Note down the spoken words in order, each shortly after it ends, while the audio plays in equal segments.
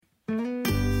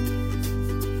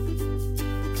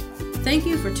Thank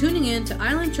you for tuning in to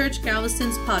Island Church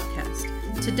Galveston's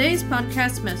podcast. Today's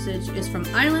podcast message is from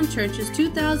Island Church's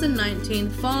 2019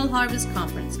 Fall Harvest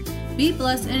Conference. Be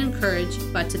blessed and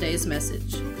encouraged by today's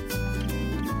message.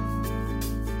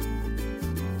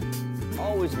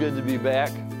 Always good to be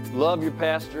back. Love your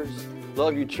pastors.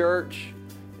 Love your church.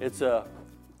 It's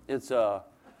a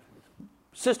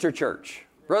sister church,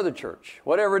 brother church,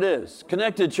 whatever it is,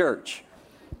 connected church.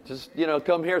 Just,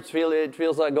 come here. It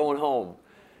feels like going home.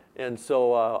 And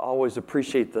so I always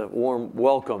appreciate the warm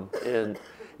welcome. And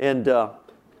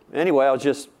anyway, I was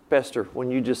just, Pastor, when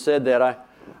you just said that,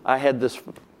 I had this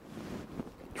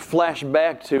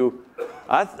flashback to,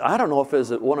 I don't know if it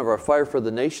was at one of our Fire for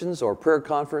the Nations or prayer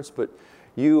conference, but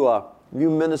you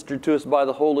ministered to us by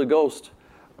the Holy Ghost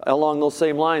along those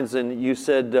same lines. And you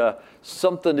said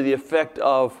something to the effect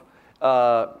of,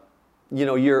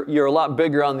 you're a lot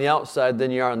bigger on the outside than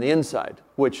you are on the inside,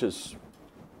 which is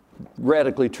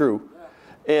radically true.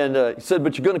 And he said,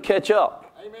 but you're going to catch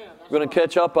up. Amen. You're going to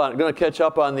catch up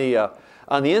on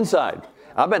the inside.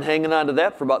 I've been hanging on to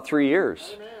that for about 3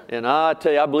 years. Amen. And I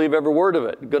tell you, I believe every word of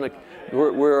it.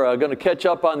 We're going to catch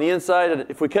up on the inside. And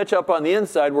if we catch up on the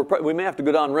inside, we may have to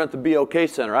go down and rent the BOK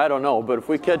Center. I don't know. But if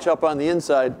we catch up on the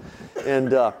inside, and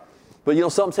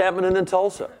but something's happening in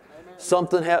Tulsa.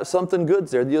 Something good's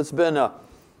there. It's been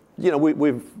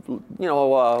we've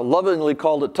lovingly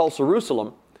called it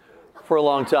Tulsa-Jerusalem for a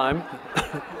long time.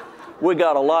 We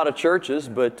got a lot of churches,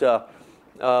 but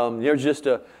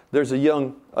there's a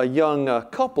young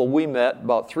couple we met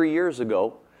about 3 years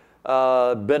ago.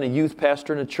 Been a youth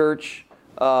pastor in a church,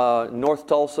 North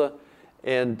Tulsa,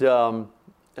 and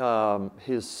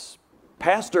his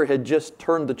pastor had just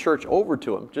turned the church over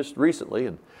to him just recently,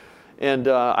 and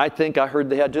I think I heard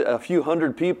they had a few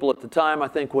hundred people at the time. I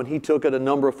think when he took it, a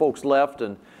number of folks left,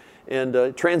 and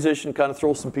transition kind of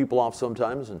throws some people off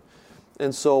sometimes,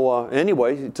 and so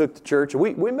anyway, he took the church.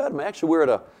 We met him.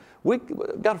 Actually, we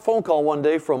got a phone call one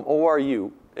day from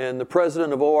ORU, and the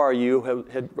president of ORU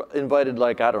had invited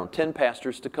 10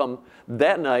 pastors to come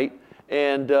that night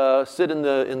and sit in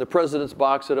the president's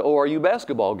box at an ORU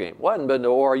basketball game. Well, I hadn't been to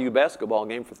an ORU basketball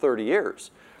game for 30 years.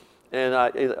 And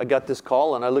I got this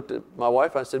call, and I looked at my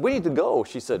wife, and I said, we need to go.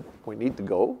 She said, we need to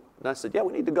go? And I said, yeah,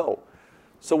 we need to go.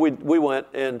 So we went,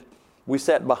 and we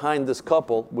sat behind this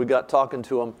couple. We got talking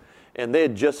to them, and they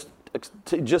had just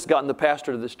gotten the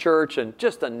pastor to this church, and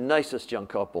just the nicest young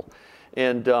couple.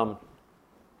 And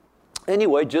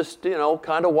anyway, just,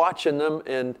 kind of watching them,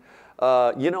 and,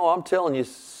 I'm telling you,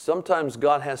 sometimes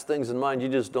God has things in mind you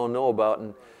just don't know about,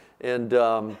 and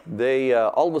they,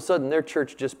 all of a sudden, their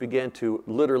church just began to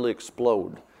literally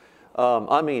explode.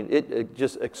 It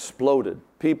just exploded.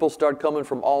 People started coming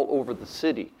from all over the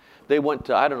city. They went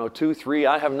to, 2, 3,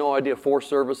 I have no idea, 4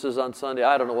 services on Sunday.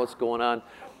 I don't know what's going on.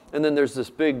 And then there's this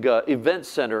big event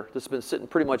center that's been sitting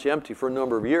pretty much empty for a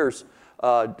number of years,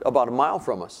 about a mile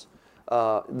from us,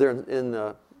 there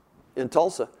in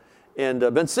Tulsa. And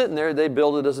been sitting there. They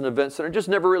built it as an event center. Just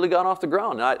never really got off the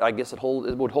ground. I guess it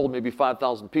would hold maybe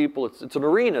 5,000 people. It's an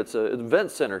arena. It's an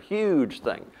event center. Huge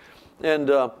thing. And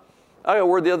I got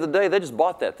word the other day, they just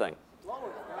bought that thing.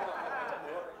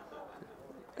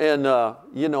 And,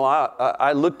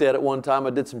 I looked at it one time. I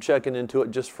did some checking into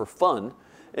it just for fun.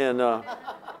 And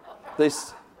they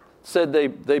said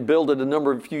they built it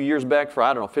a few years back for,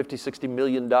 $50, $60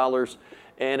 million.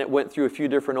 And it went through a few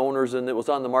different owners, and it was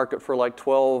on the market for like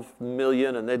 $12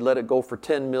 million, and they'd let it go for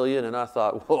 $10 million. And I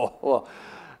thought, whoa,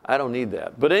 I don't need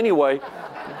that. But anyway,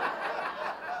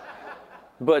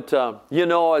 it's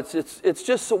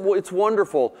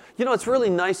wonderful. It's really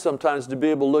nice sometimes to be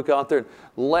able to look out there.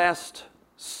 Last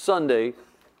Sunday,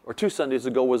 or 2 Sundays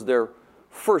ago, was their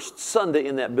first Sunday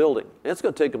in that building. And it's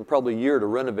going to take them probably a year to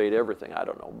renovate everything. I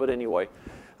don't know. But anyway,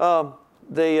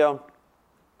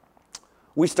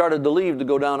 we started to leave to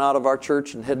go down out of our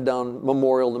church and head down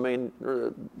Memorial, the main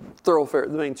thoroughfare,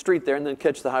 the main street there, and then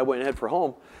catch the highway and head for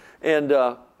home. And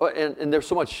there's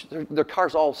so much, their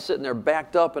cars all sitting there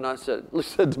backed up. And I said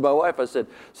to my wife,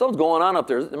 something's going on up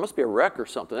there. There must be a wreck or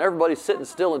something. Everybody's sitting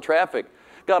still in traffic.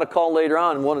 Got a call later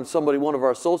on, and one of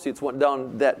our associates went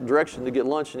down that direction to get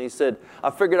lunch, and he said, I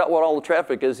figured out what all the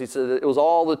traffic is. He said it was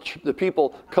all the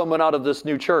people coming out of this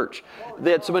new church.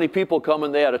 They had so many people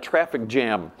coming, they had a traffic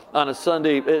jam on a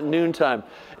Sunday at noontime.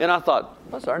 And I thought,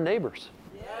 that's our neighbors.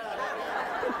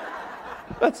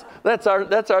 That's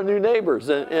our new neighbors.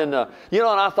 And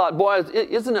I thought, boy,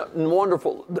 isn't it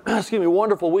wonderful?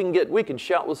 Wonderful. We can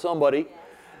shout with somebody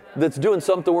that's doing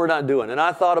something we're not doing. And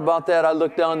I thought about that. I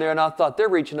looked down there and I thought they're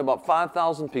reaching about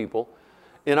 5,000 people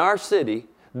in our city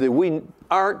that we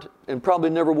aren't and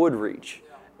probably never would reach.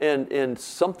 and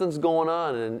something's going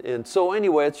on. And so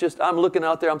anyway, it's just, I'm looking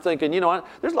out there, I'm thinking, there's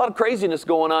a lot of craziness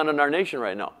going on in our nation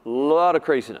right now. A lot of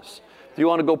craziness. If you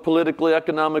want to go politically,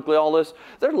 economically, all this,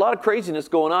 there's a lot of craziness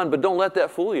going on, but don't let that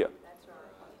fool you.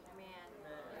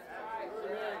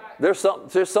 There's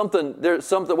something,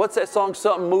 what's that song?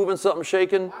 Something moving, something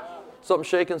shaking,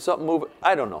 something moving.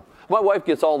 I don't know. My wife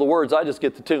gets all the words, I just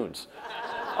get the tunes.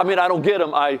 I mean, I don't get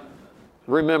them, I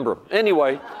remember them.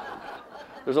 Anyway,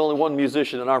 there's only one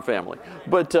musician in our family.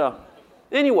 But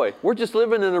anyway, we're just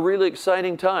living in a really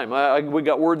exciting time. We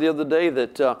got word the other day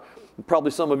that,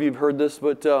 probably some of you have heard this,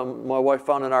 but my wife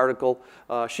found an article.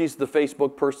 She's the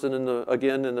Facebook person in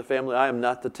the family. I am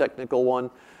not the technical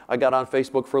one. I got on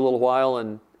Facebook for a little while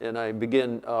and I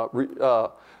began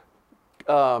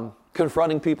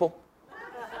confronting people.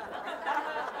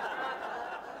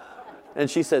 And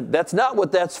she said, "That's not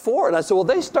what that's for." And I said, "Well,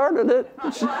 they started it."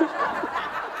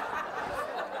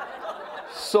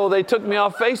 So they took me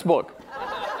off Facebook.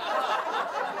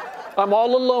 I'm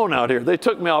all alone out here. They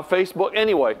took me off Facebook.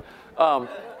 Anyway,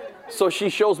 so she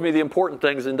shows me the important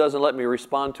things and doesn't let me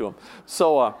respond to them.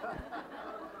 So,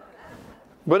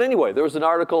 but anyway, there was an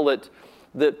article that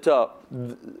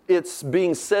it's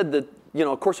being said that,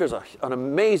 of course there's an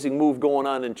amazing move going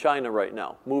on in China right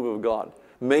now, move of God,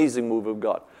 amazing move of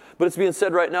God. But it's being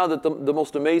said right now that the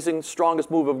most amazing, strongest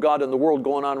move of God in the world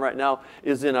going on right now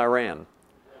is in Iran.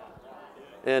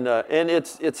 And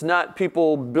it's not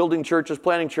people building churches,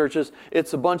 planting churches.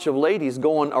 It's a bunch of ladies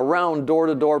going around door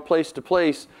to door, place to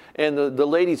place, and the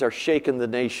ladies are shaking the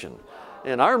nation.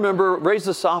 And I remember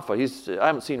Reza Safa. I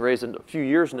haven't seen Reza in a few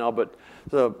years now, but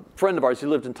a friend of ours, he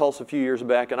lived in Tulsa a few years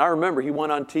back, and I remember he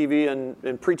went on TV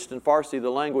and preached in Farsi,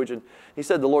 the language, and he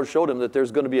said the Lord showed him that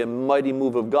there's going to be a mighty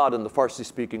move of God in the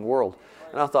Farsi-speaking world.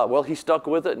 And I thought, well, he stuck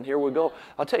with it, and here we go.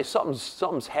 I'll tell you,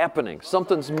 something's happening.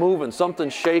 Something's moving.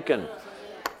 Something's shaking.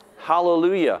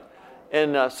 Hallelujah.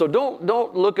 And so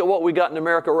don't look at what we got in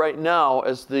America right now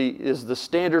as the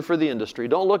standard for the industry.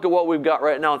 Don't look at what we've got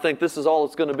right now and think this is all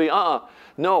it's going to be.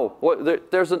 No.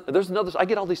 There's another. I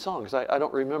get all these songs. I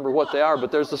don't remember what they are, but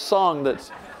there's a song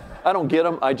that's, I don't get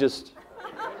them.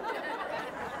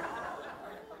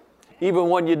 Even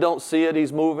when you don't see it,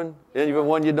 he's moving. And even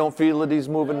when you don't feel it, he's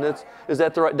moving. Is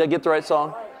that the right? Did I get the right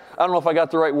song? I don't know if I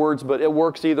got the right words, but it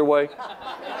works either way.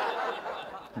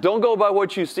 Don't go by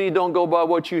what you see. Don't go by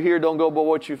what you hear. Don't go by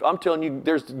what I'm telling you,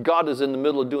 God is in the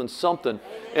middle of doing something.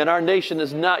 And our nation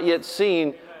has not yet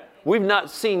seen, we've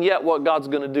not seen yet what God's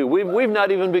going to do. We've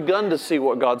not even begun to see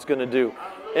what God's going to do.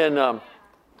 And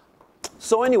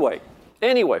so anyway,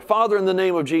 Father, in the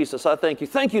name of Jesus, I thank you.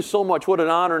 Thank you so much. What an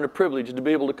honor and a privilege to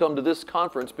be able to come to this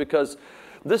conference, because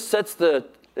this sets the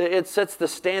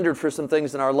standard for some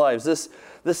things in our lives. This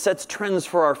sets trends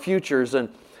for our futures,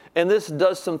 and this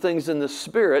does some things in the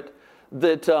spirit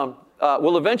that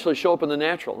will eventually show up in the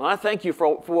natural. And I thank you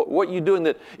for what you're doing,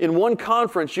 that in one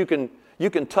conference you can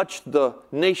touch the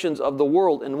nations of the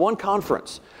world. In one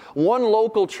conference, one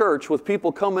local church with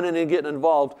people coming in and getting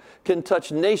involved can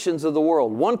touch nations of the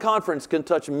world. One conference can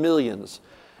touch millions.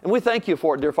 And we thank you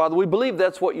for it, dear Father. We believe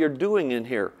that's what you're doing in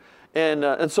here.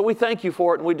 And so we thank you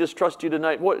for it, and we just trust you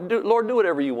tonight. Lord, do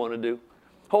whatever you want to do.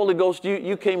 Holy Ghost,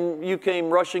 you came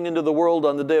rushing into the world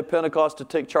on the day of Pentecost to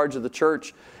take charge of the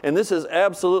church. And this is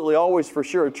absolutely always for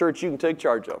sure a church you can take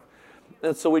charge of.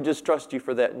 And so we just trust you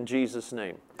for that in Jesus'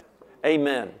 name.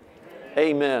 Amen.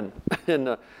 Amen.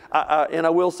 And I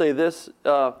will say this,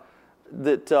 that,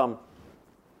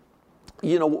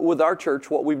 with our church,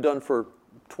 what we've done for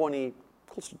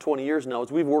close to 20 years now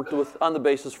is we've worked on the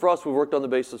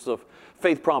basis of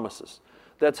faith promises.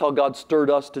 That's how God stirred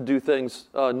us to do things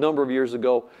a number of years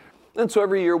ago. And so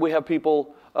every year we have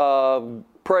people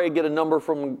pray, get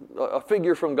a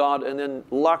figure from God, and then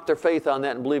lock their faith on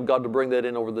that and believe God to bring that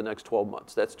in over the next 12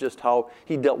 months. That's just how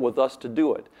he dealt with us to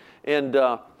do it.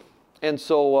 And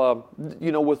so,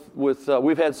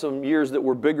 we've had some years that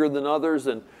were bigger than others.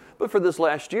 But for this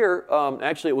last year,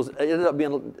 actually it ended up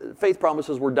being, faith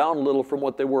promises were down a little from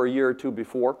what they were a year or two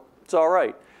before. It's all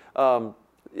right.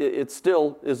 It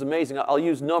still is amazing. I'll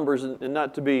use numbers and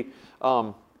not to be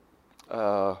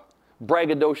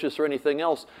braggadocious or anything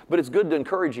else, but it's good to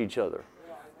encourage each other.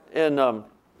 And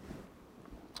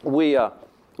we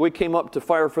came up to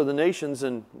Fire for the Nations,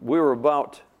 and we were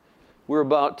about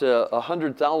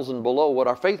 100,000 below what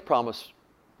our faith promise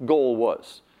goal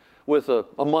was, with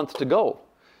a month to go.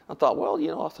 I thought, well,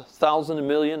 1,000, a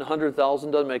million,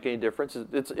 100,000 doesn't make any difference.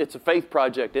 It's a faith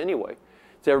project anyway.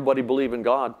 It's everybody believe in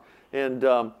God. And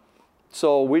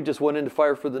so we just went into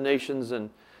Fire for the Nations and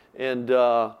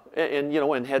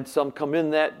had some come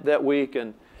in that week,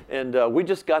 and And we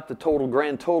just got the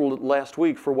grand total last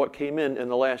week for what came in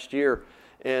the last year.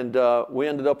 And we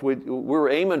ended up with, we were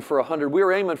aiming for 100, we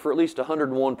were aiming for at least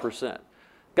 101%.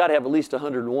 Got to have at least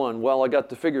 101. Well, I got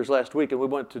the figures last week and we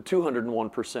went to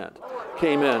 201%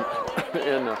 came in.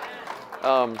 And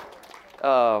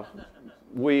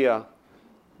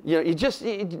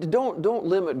don't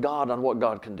limit God on what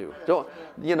God can do. Don't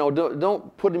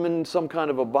put him in some kind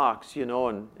of a box,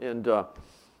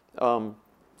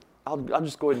 I'll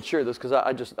just go ahead and share this because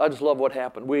I just love what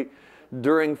happened.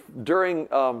 During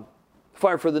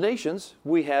Fire for the Nations,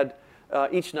 we had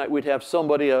each night we'd have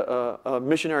somebody, a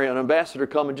missionary, an ambassador,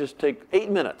 come and just take 8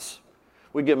 minutes.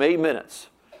 We'd give them 8 minutes.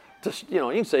 Just, you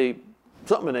can say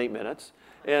something in 8 minutes.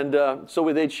 And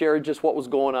so they'd share just what was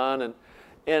going on.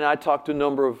 And I talked to a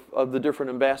number of the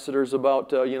different ambassadors about,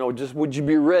 just would you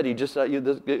be ready? Just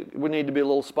we need to be a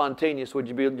little spontaneous. Would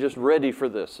you be just ready for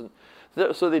this? And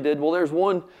so they did. Well, there's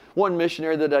one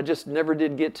missionary that I just never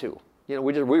did get to.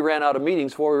 We ran out of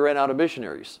meetings before we ran out of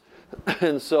missionaries.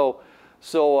 And so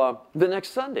the next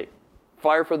Sunday,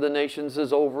 Fire for the Nations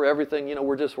is over. Everything,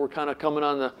 we're kind of coming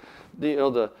on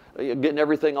the getting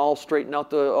everything all straightened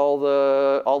out,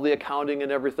 all the accounting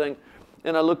and everything.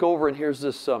 And I look over and here's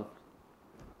this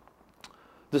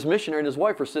missionary and his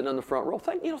wife are sitting on the front row.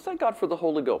 Thank God for the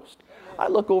Holy Ghost. I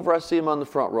look over, I see him on the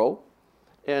front row,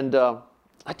 and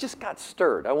I just got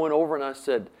stirred. I went over and I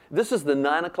said, this is the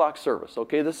 9 o'clock service,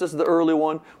 okay? This is the early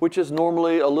one, which is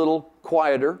normally a little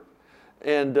quieter.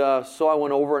 And so I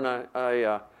went over and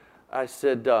I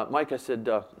said, Mike, I said,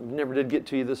 never did get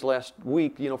to you this last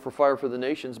week, for Fire for the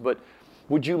Nations, but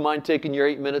would you mind taking your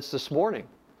 8 minutes this morning?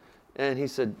 And he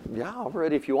said, yeah, I'm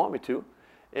ready if you want me to.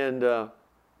 And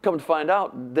come to find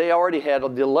out, they already had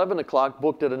the 11 o'clock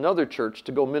booked at another church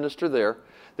to go minister there.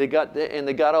 They got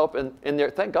up and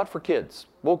thank God for kids.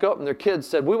 Woke up and their kids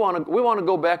said, we want to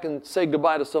go back and say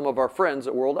goodbye to some of our friends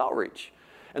at World Outreach.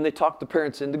 And they talked the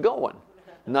parents into going.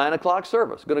 9 o'clock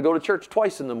service. Going to go to church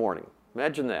twice in the morning.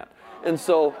 Imagine that. And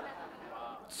so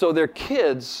their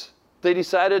kids, they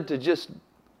decided to just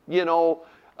humor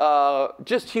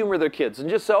their kids and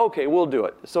just say, okay, we'll do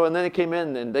it. So and then they came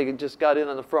in and they just got in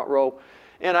on the front row.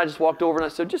 And I just walked over and I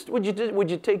said,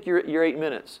 would you take your 8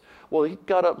 minutes? Well, he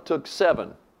got up, took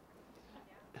 7.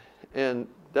 And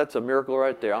that's a miracle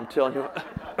right there. I'm telling you.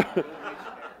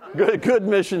 Good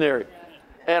missionary.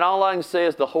 And all I can say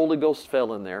is the Holy Ghost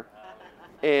fell in there.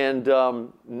 And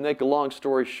make a long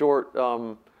story short,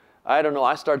 I don't know,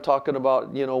 I started talking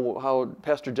about, how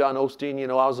Pastor John Osteen,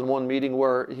 I was in one meeting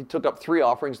where he took up 3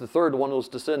 offerings. The third one was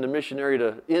to send a missionary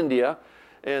to India.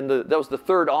 And that was the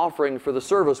third offering for the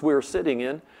service we were sitting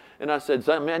in. And I said,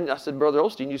 Brother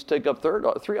Osteen, you used to take up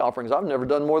 3 offerings. I've never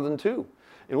done more than 2.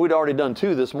 And we'd already done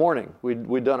 2 this morning.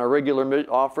 We'd done our regular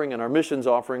offering and our missions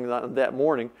offering that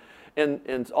morning.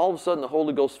 And all of a sudden the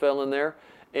Holy Ghost fell in there.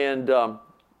 And I'd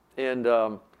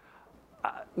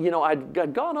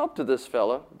gone up to this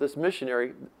fella, this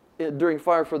missionary, during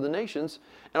Fire for the Nations,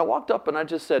 and I walked up and I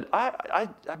just said, I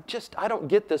don't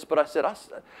get this, but I said,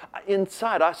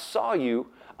 inside I saw you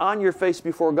on your face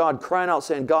before God, crying out,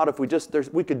 saying, God, if we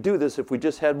could do this if we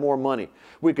just had more money.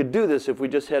 We could do this if we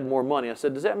just had more money. I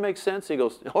said, does that make sense? He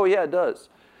goes, oh yeah, it does.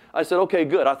 I said, okay,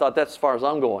 good. I thought that's as far as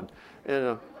I'm going.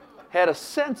 And had a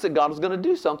sense that God was going to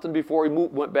do something before he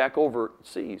went back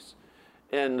overseas.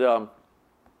 And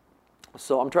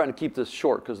so I'm trying to keep this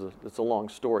short because it's a long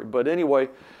story. But anyway,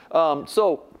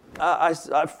 so I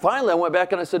finally went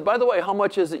back and I said, by the way, how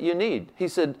much is it you need? He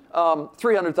said,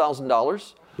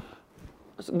 $300,000.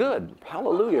 I said, good.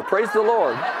 Hallelujah. Praise the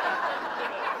Lord.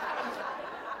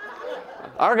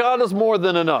 Our God is more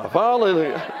than enough.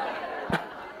 Hallelujah.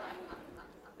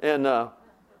 And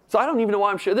so I don't even know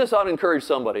why I'm sharing this. I'd encourage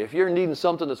somebody. If you're needing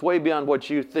something that's way beyond what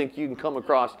you think you can come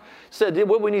across. Said,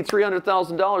 well, we need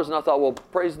 $300,000. And I thought, well,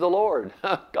 praise the Lord.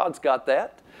 God's got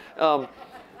that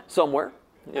somewhere,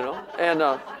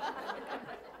 And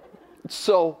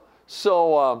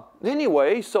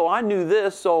anyway, so I knew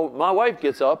this. So my wife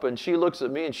gets up and she looks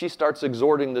at me and she starts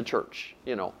exhorting the church,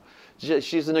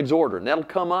 She's an exhorter, and that'll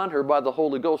come on her by the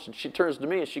Holy Ghost. And she turns to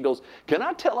me and she goes, can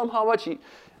I tell him how much he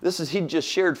just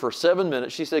shared for 7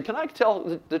 minutes. She said, can I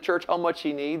tell the church how much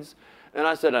he needs? And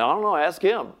I said, I don't know, ask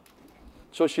him.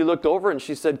 So she looked over and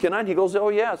she said, can I? He goes, oh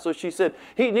yeah. So she said,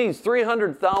 he needs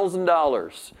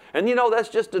 $300,000. And that's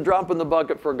just a drop in the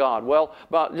bucket for God. Well,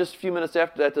 about just a few minutes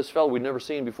after that, this fellow we'd never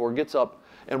seen before gets up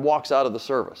and walks out of the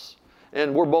service.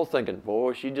 And we're both thinking,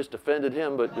 boy, she just offended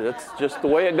him, but that's just the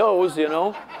way it goes,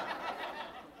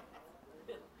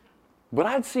 But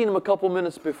I'd seen him a couple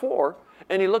minutes before,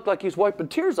 and he looked like he's wiping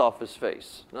tears off his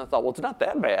face. And I thought, well, it's not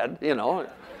that bad,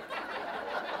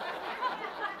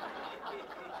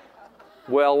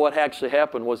 Well, what actually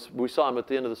happened was we saw him at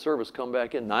the end of the service come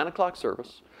back in, 9 o'clock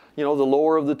service. You know, the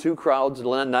lower of the two crowds,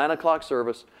 9 o'clock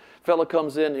service. Fella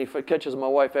comes in, and he catches my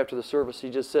wife after the service. He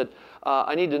just said,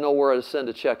 I need to know where to send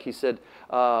a check. He said,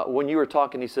 when you were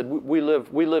talking, he said, we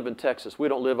live in Texas. We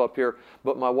don't live up here,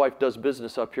 but my wife does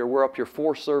business up here. We're up here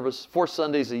 4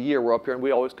 Sundays a year. We're up here, and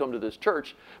we always come to this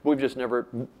church. We've just never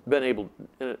been able,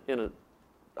 in an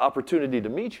opportunity to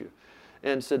meet you.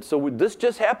 And said, so this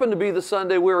just happened to be the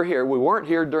Sunday we were here. We weren't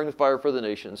here during the Fire for the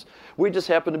Nations. We just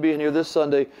happened to be in here this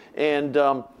Sunday, and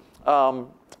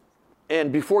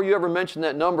before you ever mentioned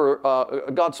that number,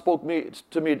 God spoke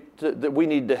to me that we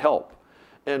need to help.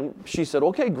 And she said,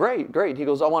 okay, great. He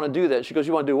goes, I want to do that. She goes,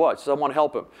 you want to do what? She said, I want to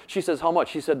help him. She says, how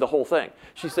much? He said, the whole thing.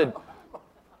 She said,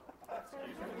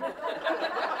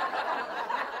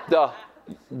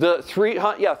 the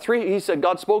 300, yeah, he said,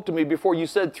 God spoke to me before you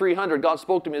said 300. God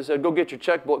spoke to me and said, go get your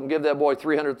checkbook and give that boy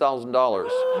 $300,000.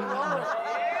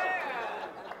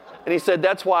 And he said,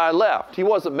 that's why I left. He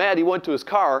wasn't mad. He went to his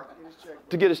car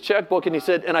to get his checkbook, and he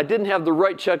said, and I didn't have the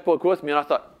right checkbook with me. And I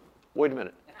thought, wait a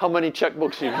minute, how many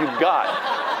checkbooks have you got?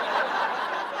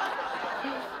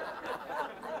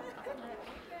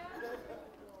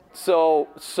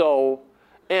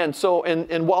 And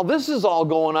while this is all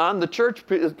going on, the church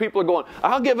people are going,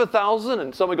 I'll give 1,000,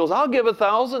 and somebody goes, I'll give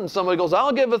 1,000, and somebody goes,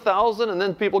 I'll give 1,000, and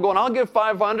then people going, I'll give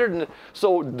 500, and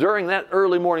so during that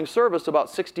early morning service, about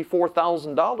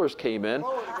 $64,000 came in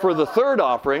for the third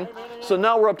offering. So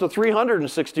now we're up to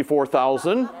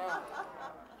 364,000.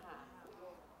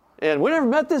 And we never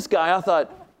met this guy. I thought,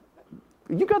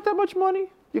 you got that much money?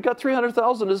 You got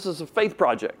 300,000? This is a faith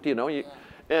project, you know.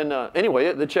 And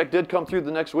anyway, the check did come through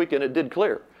the next week, and it did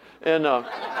clear. And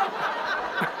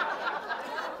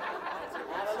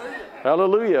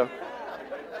hallelujah.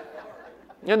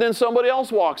 And then somebody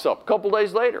else walks up a couple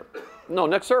days later. No,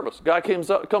 next service. Guy comes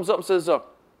up and says,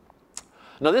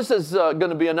 now this is going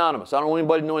to be anonymous. I don't want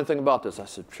anybody to know anything about this. I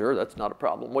said, sure, that's not a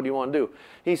problem. What do you want to do?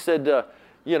 He said,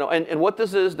 you know, and what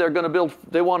this is, they're going to build,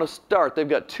 they want to start. They've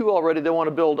got 2 already. They want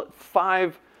to build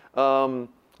 5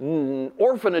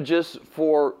 orphanages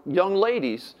for young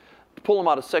ladies to pull them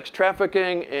out of sex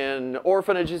trafficking and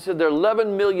orphanages. He said there are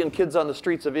 11 million kids on the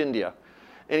streets of India.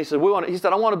 And he said,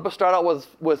 I want to start out with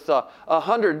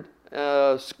 100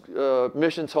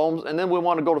 missions homes, and then we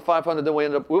want to go to 500, then we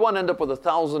want to end up with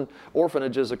 1,000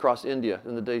 orphanages across India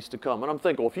in the days to come. And I'm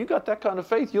thinking, well, if you got that kind of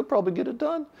faith, you'll probably get it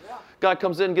done. Yeah. Guy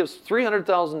comes in, gives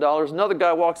 $300,000. Another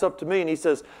guy walks up to me and he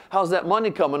says, how's that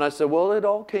money coming? I said, well, it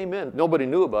all came in. Nobody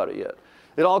knew about it yet.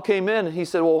 It all came in, and he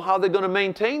said, well, how are they going to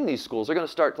maintain these schools? They're going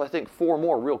to start, I think, 4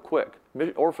 more real quick,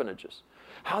 orphanages.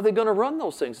 How are they going to run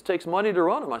those things? It takes money to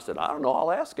run them. I said, I don't know.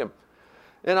 I'll ask him.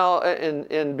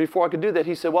 And before I could do that,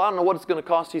 he said, well, I don't know what it's going to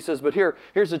cost. He says, but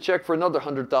here's a check for another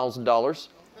 $100,000.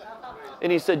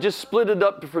 And he said, just split it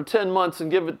up for 10 months and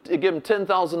give him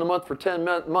 $10,000 a month for 10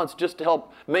 months just to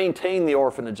help maintain the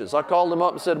orphanages. I called him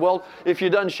up and said, well, if you're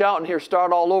done shouting here,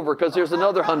 start all over, because there's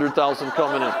another $100,000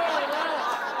 coming in.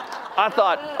 I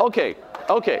thought, okay.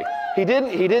 He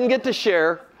didn't get to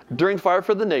share during Fire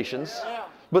for the Nations,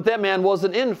 but that man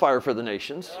wasn't in Fire for the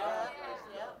Nations.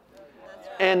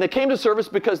 And they came to service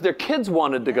because their kids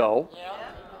wanted to go.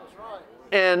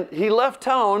 And he left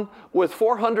town with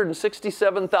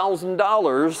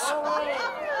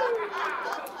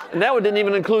 $467,000. And that didn't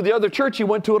even include the other church he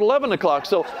went to at 11 o'clock.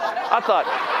 So I thought,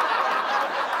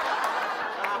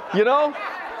 you know,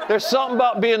 there's something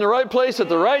about being in the right place at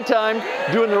the right time,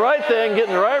 doing the right thing,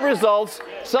 getting the right results.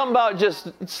 Something about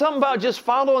just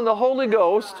following the Holy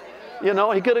Ghost. You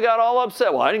know, he could have got all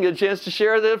upset. Well, I didn't get a chance to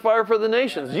share that Fire for the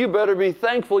Nations. You better be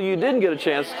thankful you didn't get a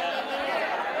chance.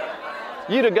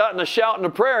 You'd have gotten a shout and a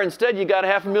prayer. Instead, you got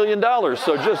 $500,000.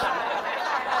 So just...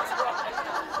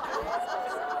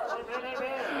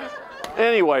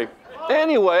 Anyway.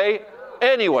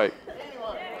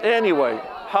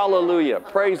 Hallelujah.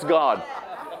 Praise God.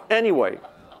 Anyway.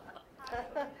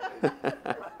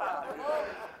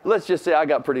 Let's just say I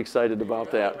got pretty excited about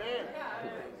that.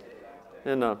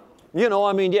 And, you know,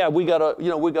 I mean, yeah, we got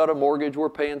a mortgage. We're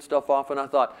paying stuff off, and I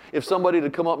thought if somebody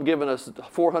had come up and given us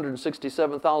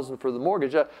 $467,000 for the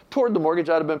mortgage, toward the mortgage,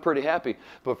 I'd have been pretty happy.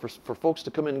 But for folks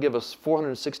to come in and give us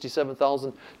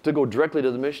 $467,000 to go directly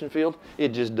to the mission field, it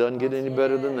just doesn't get any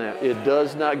better than that. It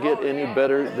does not get any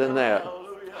better than that.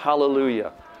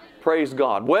 Hallelujah. Praise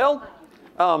God. Well,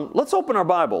 let's open our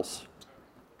Bibles.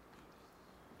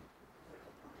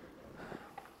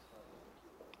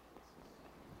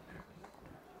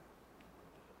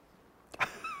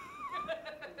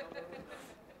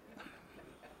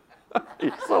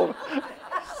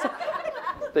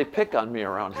 They pick on me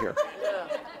around here.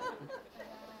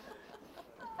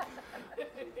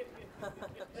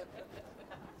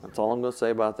 That's all I'm going to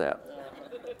say about that.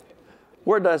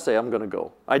 Where did I say I'm going to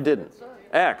go? I didn't.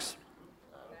 Acts.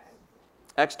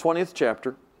 Acts 20th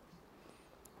chapter.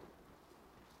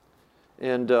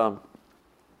 And I'm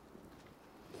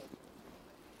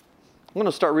going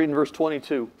to start reading verse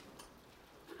 22.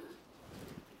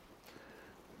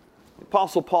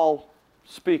 Apostle Paul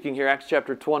speaking here, Acts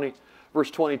chapter 20, verse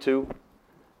 22.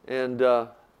 And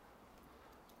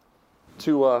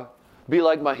to be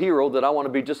like my hero, that I want to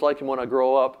be just like him when I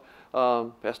grow up.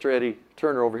 Pastor Eddie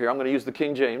Turner over here. I'm going to use the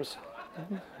King James.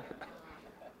 It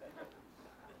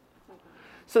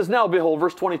says, now behold,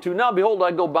 verse 22, now behold,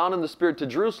 I go bound in the Spirit to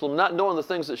Jerusalem, not knowing the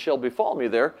things that shall befall me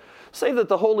there, save that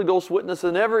the Holy Ghost witnesseth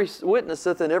in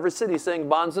every city, saying,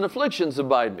 bonds and afflictions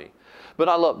abide me. But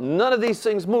I love none of these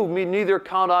things move me, neither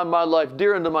count I my life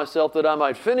dear unto myself, that I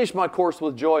might finish my course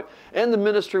with joy, and the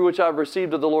ministry which I have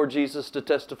received of the Lord Jesus, to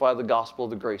testify the gospel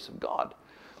of the grace of God.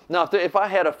 Now, if I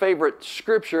had a favorite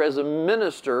scripture as a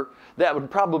minister, that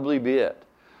would probably be it.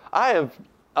 I've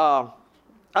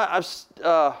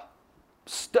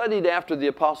studied after the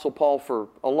Apostle Paul for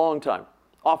a long time,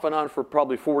 off and on for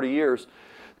probably 40 years,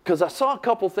 because I saw a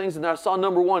couple things, and I saw,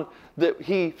 number one, that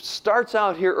he starts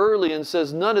out here early and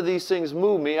says, none of these things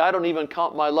move me. I don't even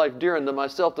count my life dear unto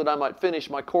myself, that I might finish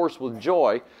my course with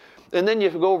joy. And then you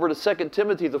go over to 2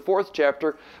 Timothy, the 4th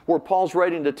chapter, where Paul's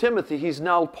writing to Timothy. He's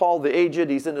now Paul the aged.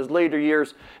 He's in his later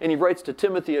years. And he writes to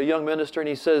Timothy, a young minister, and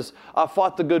he says, I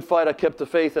fought the good fight, I kept the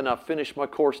faith, and I finished my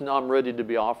course, and now I'm ready to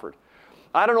be offered.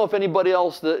 I don't know if anybody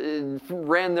else that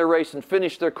ran their race and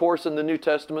finished their course in the New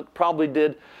Testament, probably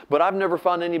did, but I've never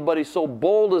found anybody so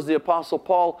bold as the Apostle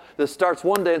Paul that starts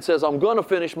one day and says, I'm going to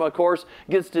finish my course,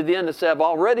 gets to the end and says, I've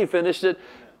already finished it.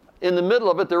 In the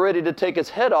middle of it, they're ready to take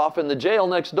his head off in the jail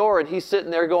next door, and he's sitting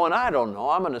there going, I don't know,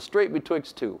 I'm in a strait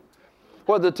betwixt two.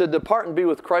 Whether to depart and be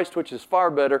with Christ, which is far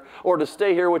better, or to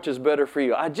stay here, which is better for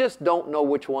you. I just don't know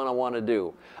which one I want to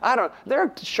do.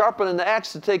 They're sharpening the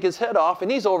axe to take his head off,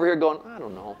 and he's over here going, I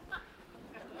don't know.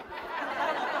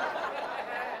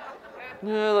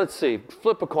 Let's see,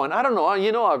 flip a coin. I don't know.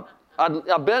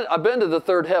 I've been to the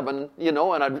third heaven, and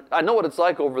I know what it's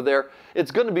like over there.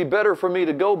 It's going to be better for me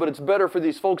to go, but it's better for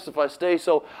these folks if I stay.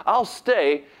 So I'll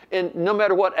stay, and no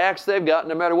matter what acts they've got,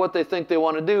 no matter what they think they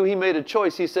want to do, he made a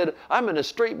choice. He said, I'm in a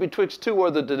strait betwixt two,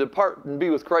 whether to depart and be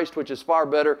with Christ, which is far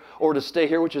better, or to stay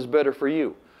here, which is better for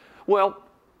you. Well,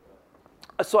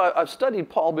 so I've studied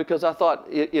Paul because I thought,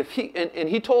 if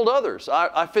he told others,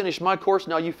 I finished my course,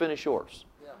 now you finish yours.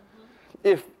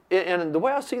 Yeah. And the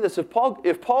way I see this, if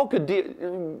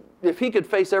he could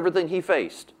face everything he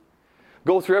faced,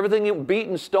 go through everything,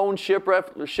 beaten, stoned,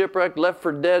 shipwrecked, left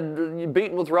for dead,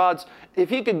 beaten with rods, if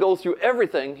he could go through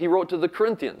everything, he wrote to the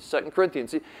Corinthians, 2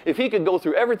 Corinthians, if he could go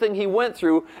through everything he went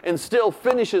through and still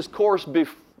finish his course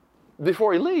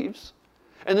before he leaves,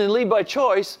 and then leave by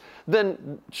choice,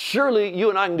 then surely you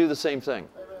and I can do the same thing.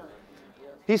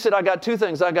 He said, I got two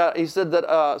things. He said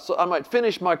that so I might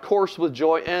finish my course with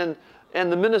joy, and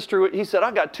the ministry, he said,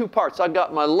 I got two parts. I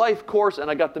got my life course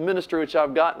and I got the ministry which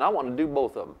I've got, and I want to do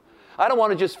both of them. I don't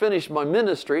want to just finish my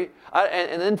ministry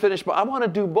and then I want to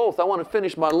do both. I want to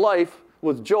finish my life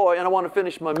with joy, and I want to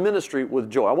finish my ministry with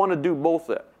joy. I want to do both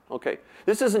that. Okay.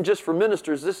 This isn't just for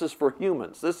ministers. This is for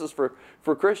humans. This is for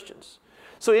Christians.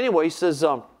 So anyway, he says,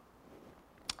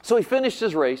 so he finished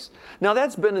his race. Now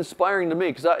that's been inspiring to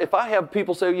me, because if I have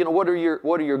people say, what are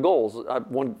your goals?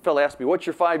 One fellow asked me, what's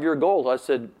your 5-year goal? I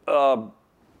said, to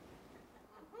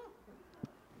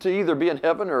either be in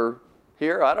heaven or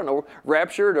here, I don't know,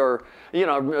 raptured, or, my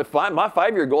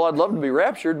 5-year goal, I'd love to be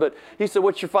raptured, but he said,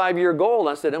 what's your 5-year goal? And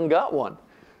I said, I haven't got one.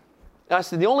 And I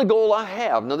said, the only goal I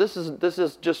have, now this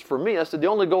is just for me, I said, the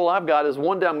only goal I've got is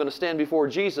one day I'm going to stand before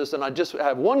Jesus, and I just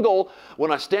have one goal.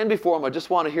 When I stand before him, I just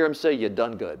want to hear him say, you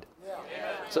done good.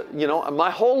 Yeah. So,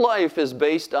 my whole life is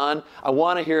based on, I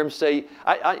want to hear him say,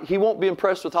 he won't be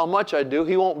impressed with how much I do.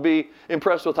 He won't be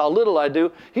impressed with how little I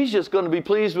do. He's just going to be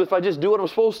pleased if I just do what I'm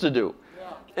supposed to do.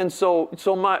 Yeah. And so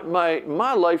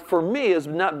my life for me is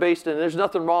not based in, there's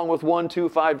nothing wrong with 1, 2,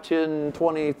 5, 10,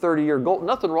 20, 30-year goals.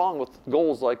 Nothing wrong with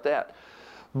goals like that.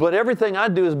 But everything I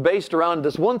do is based around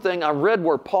this one thing. I read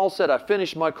where Paul said, I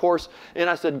finished my course, and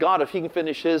I said, God, if he can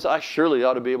finish his, I surely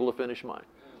ought to be able to finish mine.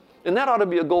 And that ought to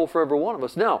be a goal for every one of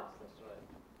us. Now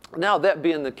that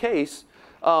being the case,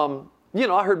 I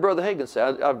heard Brother Hagin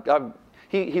say,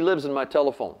 he lives in my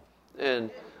telephone, and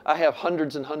I have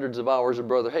hundreds and hundreds of hours of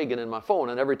Brother Hagin in my phone,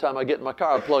 and every time I get in my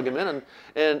car, I plug him in,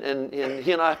 and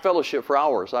he and I fellowship for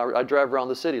hours. I drive around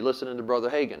the city listening to Brother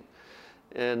Hagin.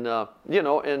 And,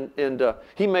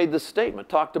 he made this statement,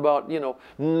 talked about,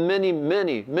 many,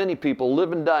 many, many people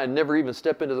live and die and never even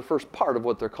step into the first part of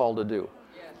what they're called to do.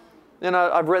 Yes. And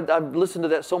I've listened to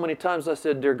that so many times. I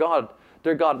said, Dear God,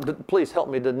 please help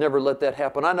me to never let that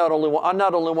happen. I not only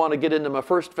want to get into my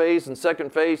first phase and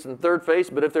second phase and third phase,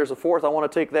 but if there's a fourth, I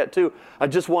want to take that too. I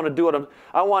just want to do it.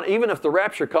 I want, even if the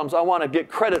rapture comes, I want to get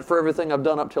credit for everything I've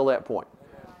done up till that point.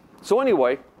 So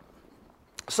anyway,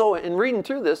 in reading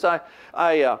through this,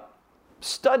 I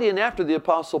studying after the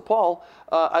Apostle Paul,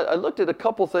 I looked at a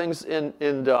couple things, and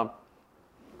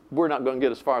we're not going to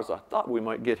get as far as I thought we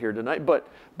might get here tonight. But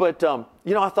I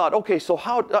thought, okay, so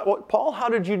Paul, how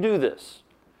did you do this?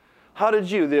 How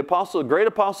did you, the great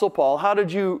Apostle Paul, how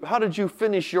did you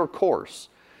finish your course?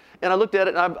 And I looked at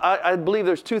it, and I believe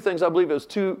there's two things. I believe it was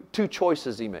two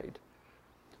choices he made.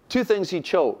 Two things he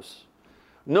chose.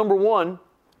 Number one,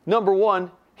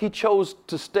 he chose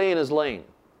to stay in his lane.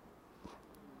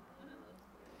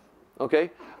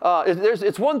 Okay,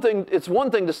 it's one thing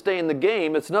to stay in the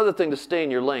game. It's another thing to stay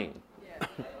in your lane. Yeah.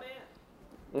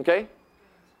 Okay,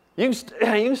 you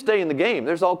can stay in the game.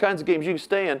 There's all kinds of games you can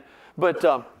stay in. But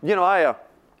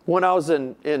when I was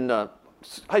in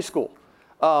high school,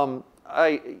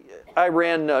 I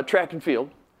ran track and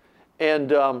field,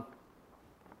 and I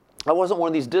wasn't one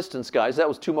of these distance guys. That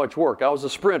was too much work. I was a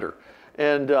sprinter,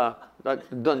 and I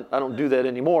don't do that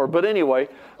anymore. But anyway.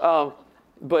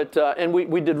 And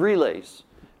we did relays,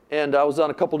 and I was on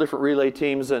a couple different relay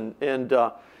teams, but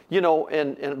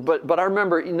I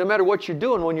remember no matter what you're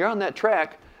doing, when you're on that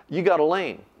track, you got a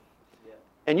lane,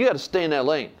 and you got to stay in that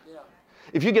lane.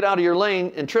 If you get out of your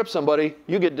lane and trip somebody,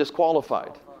 you get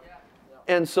disqualified.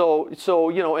 And so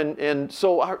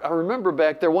I remember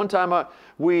back there one time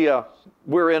we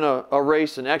were in a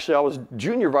race, and actually I was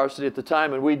junior varsity at the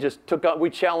time, and we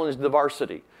challenged the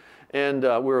varsity. And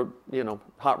we're,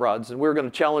 hot rods, and we were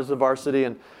going to challenge the varsity,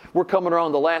 and we're coming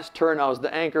around the last turn. I was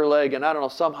the anchor leg, and I don't know,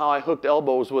 somehow I hooked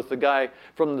elbows with the guy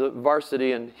from the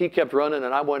varsity, and he kept running,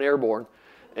 and I went airborne.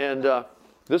 And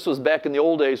this was back in the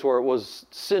old days where it was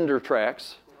cinder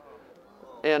tracks.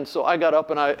 And so I got up,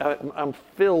 and I'm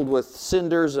filled with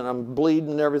cinders, and I'm bleeding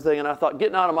and everything, and I thought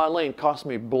getting out of my lane cost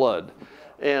me blood,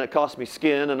 and it cost me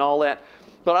skin and all that.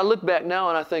 But I look back now,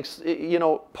 and I think,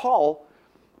 Paul,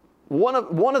 one of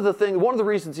the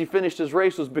reasons he finished his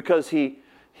race was because he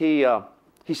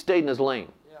stayed in his lane.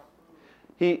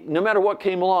 Yeah. No matter what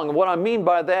came along, and what I mean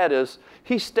by that is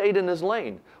he stayed in his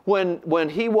lane. When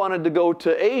he wanted to go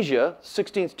to Asia,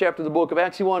 16th chapter of the book of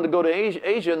Acts, he wanted to go to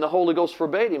Asia, and the Holy Ghost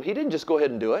forbade him. He didn't just go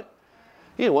ahead and do it.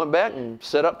 He went back and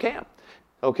set up camp.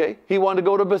 Okay, he wanted to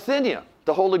go to Bithynia.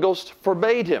 The Holy Ghost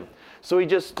forbade him. So he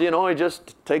just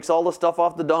takes all the stuff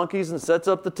off the donkeys and sets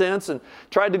up the tents, and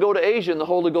tried to go to Asia, and the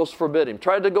Holy Ghost forbid him.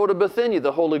 Tried to go to Bithynia,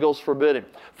 the Holy Ghost forbid him.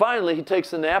 Finally, he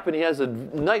takes a nap, and he has a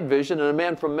night vision, and a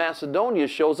man from Macedonia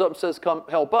shows up and says, "Come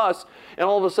help us." And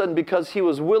all of a sudden, because he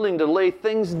was willing to lay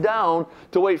things down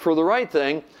to wait for the right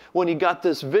thing, when he got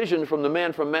this vision from the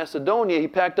man from Macedonia, he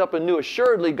packed up and knew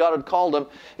assuredly God had called him,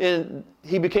 and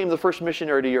he became the first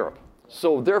missionary to Europe.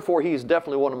 So therefore, he's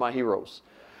definitely one of my heroes.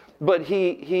 But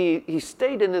he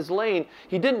stayed in his lane.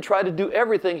 He didn't try to do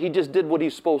everything. He just did what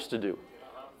he's supposed to do.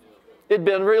 It'd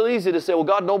been real easy to say, well,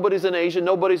 God, nobody's in Asia,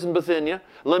 nobody's in Bithynia.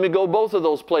 Let me go both of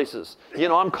those places.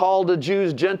 I'm called to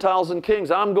Jews, Gentiles, and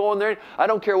kings. I'm going there. I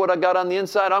don't care what I got on the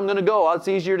inside. I'm going to go. It's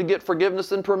easier to get forgiveness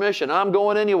than permission. I'm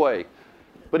going anyway.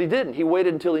 But he didn't. He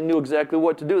waited until he knew exactly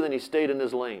what to do. Then he stayed in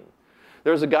his lane.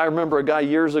 There's a guy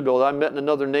years ago that I met in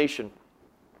another nation.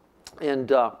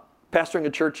 And pastoring a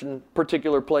church in a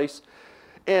particular place,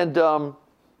 and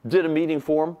did a meeting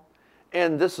for him.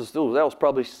 And that was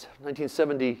probably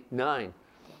 1979.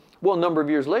 Well, a number of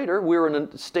years later, we were in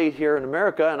a state here in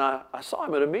America, and I saw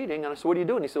him at a meeting, and I said, "What are you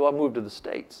doing?" He said, "Well, I moved to the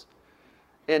States."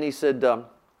 And he said, I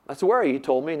said, "Where are you?" He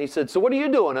told me, and he said, "So what are you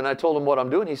doing?" And I told him what I'm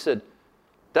doing. He said,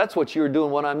 "That's what you were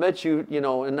doing when I met you, in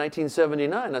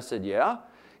 1979. I said, "Yeah."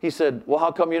 He said, "Well,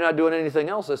 how come you're not doing anything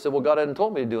else?" I said, "Well, God hadn't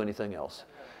told me to do anything else."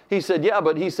 He said, "Yeah,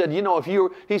 but," he said,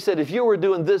 if you were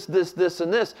doing this,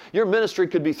 and this, your ministry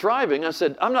could be thriving." I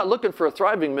said, "I'm not looking for a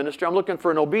thriving ministry. I'm looking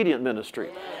for an obedient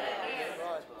ministry."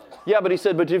 "Yeah, but," he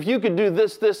said, "but if you could do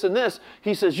this, and this,"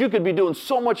 he says, "you could be doing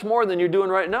so much more than you're doing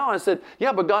right now." I said,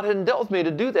 "Yeah, but God hadn't dealt with me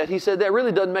to do that." He said, "That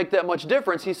really doesn't make that much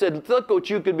difference." He said, "Look what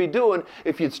you could be doing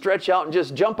if you'd stretch out and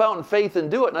just jump out in faith and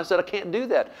do it." And I said, "I can't do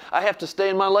that. I have to stay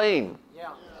in my lane."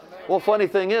 Well, funny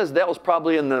thing is, that was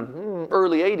probably in the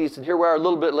early 80s, and here we are a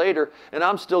little bit later, and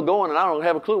I'm still going, and I don't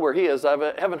have a clue where he is. I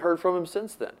haven't heard from him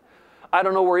since then. I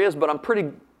don't know where he is, but I'm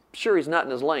pretty sure he's not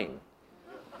in his lane.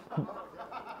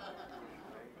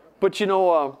 But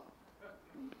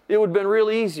It would have been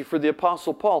really easy for the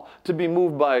Apostle Paul to be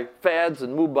moved by fads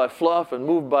and moved by fluff and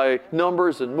moved by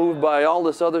numbers and moved by all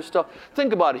this other stuff.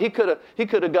 Think about it. He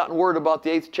could have gotten word about the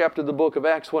 8th chapter of the book of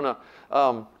Acts when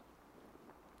a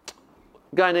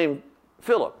guy named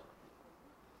Philip,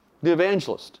 the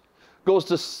evangelist, goes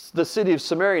to the city of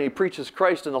Samaria and he preaches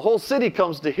Christ, and the whole city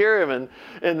comes to hear him,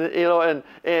 and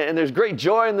there's great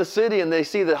joy in the city, and they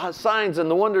see the signs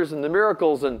and the wonders and the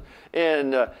miracles, and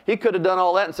he could have done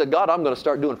all that and said, God, I'm going to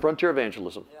start doing frontier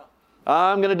evangelism. Yeah.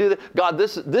 I'm going to do that. God,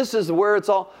 this is where it's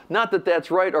all, not that that's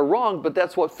right or wrong, but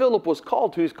that's what Philip was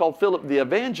called to. He's called Philip the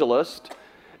evangelist,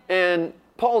 and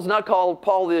Paul's not called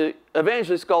Paul the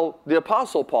evangelist, he's called the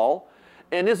Apostle Paul.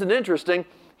 And isn't it interesting?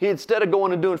 He, instead of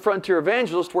going and doing frontier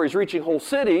evangelist where he's reaching whole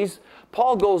cities,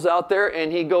 Paul goes out there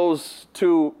and he goes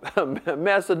to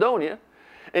Macedonia,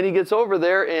 and he gets over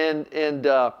there and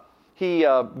he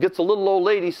gets a little old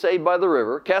lady saved by the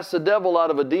river, casts the devil out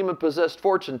of a demon-possessed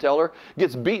fortune teller,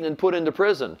 gets beaten and put into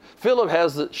prison.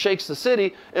 Philip shakes the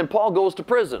city, and Paul goes to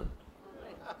prison.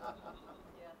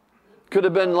 Could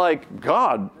have been like,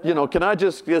 God,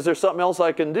 is there something else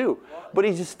I can do? But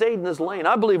he just stayed in his lane.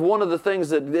 I believe one of the things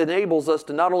that enables us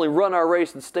to not only run our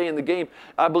race and stay in the game,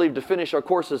 I believe to finish our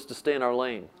course is to stay in our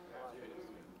lane.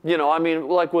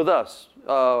 Like with us,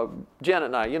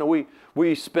 Janet and I,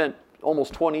 we spent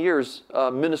almost 20 years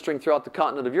ministering throughout the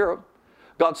continent of Europe.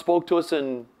 God spoke to us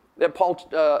in a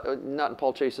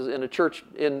church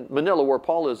in Manila where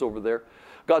Paul is over there.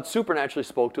 God supernaturally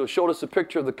spoke to us, showed us a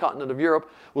picture of the continent of Europe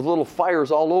with little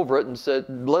fires all over it, and said,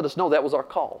 let us know that was our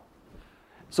call.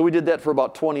 So we did that for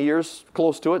about 20 years,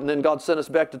 close to it, and then God sent us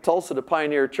back to Tulsa to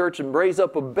pioneer a church and raise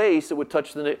up a base that would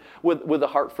touch with a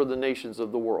heart for the nations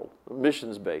of the world, a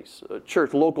missions base, a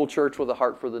church, local church with a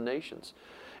heart for the nations.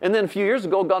 And then a few years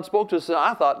ago, God spoke to us, and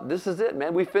I thought, this is it,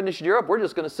 man. We finished Europe. We're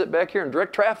just going to sit back here and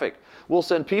direct traffic. We'll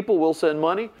send people. We'll send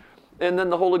money. And then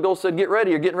the Holy Ghost said, get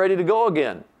ready. You're getting ready to go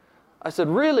again. I said,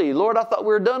 really? Lord, I thought we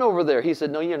were done over there. He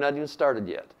said, no, you're not even started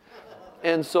yet.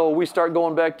 And so we start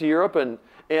going back to Europe, and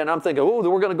I'm thinking, oh,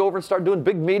 we're going to go over and start doing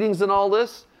big meetings and all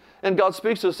this. And God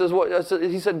speaks to us, says, what?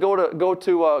 He said, go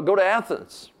to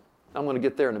Athens. I'm going to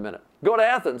get there in a minute. Go to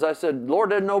Athens. I said,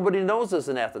 Lord, nobody knows us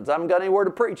in Athens. I haven't got anywhere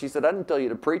to preach. He said, I didn't tell you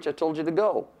to preach. I told you to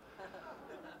go.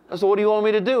 I said, what do you want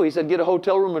me to do? He said, get a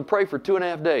hotel room and pray for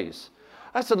 2.5 days.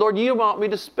 I said, Lord, you want me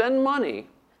to spend money?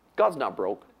 God's not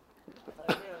broke.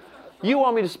 You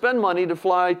want me to spend money to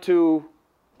fly to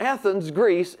Athens,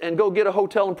 Greece, and go get a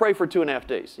hotel and pray for 2.5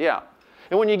 days? Yeah.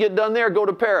 And when you get done there, go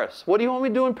to Paris. What do you want me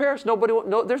to do in Paris?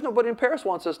 There's nobody in Paris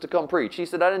wants us to come preach. He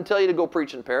said, I didn't tell you to go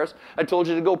preach in Paris. I told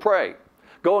you to go pray.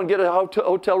 Go and get a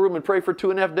hotel room and pray for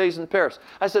 2.5 days in Paris.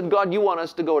 I said, God, you want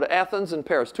us to go to Athens and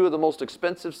Paris, 2 of the most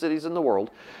expensive cities in the world.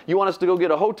 You want us to go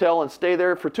get a hotel and stay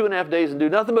there for 2.5 days and do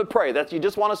nothing but pray. You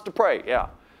just want us to pray. Yeah.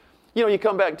 You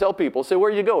come back and tell people, say,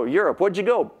 where'd you go? Europe. Where'd you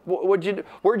go? What'd you do?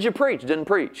 Where'd you preach? Didn't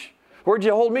preach. Where'd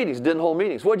you hold meetings? Didn't hold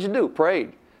meetings. What'd you do?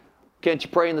 Prayed. Can't you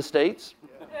pray in the States?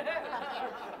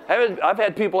 I've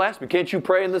had people ask me, can't you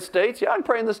pray in the States? Yeah, I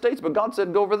pray in the States, but God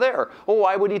said go over there. Oh,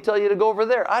 why would he tell you to go over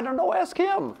there? I don't know. Ask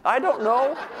him. I don't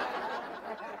know.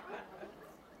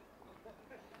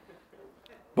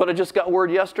 But I just got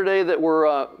word yesterday that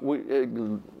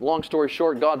long story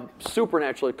short, God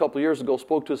supernaturally a couple of years ago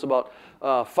spoke to us about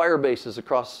fire bases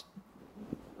across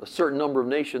a certain number of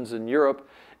nations in Europe.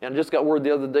 And I just got word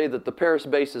the other day that the Paris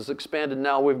base is expanded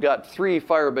now. We've got 3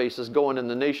 fire bases going in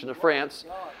the nation of France.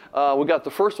 We got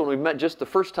the first one. We met just the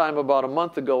first time about a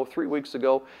month ago, 3 weeks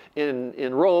ago,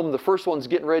 in Rome. The first one's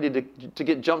getting ready to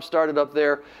get jump started up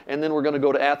there, and then we're going to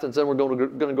go to Athens, then we're going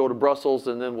to go to Brussels,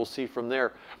 and then we'll see from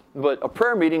there. But a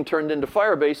prayer meeting turned into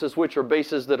fire bases, which are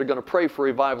bases that are going to pray for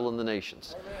revival in the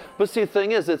nations. Amen. But see, the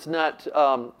thing is, it's not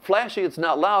flashy, it's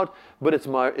not loud, but it's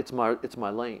my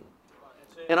lane.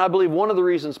 And I believe one of the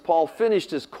reasons Paul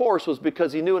finished his course was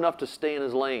because he knew enough to stay in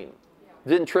his lane.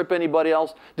 Didn't trip anybody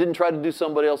else, didn't try to do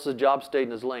somebody else's job, stayed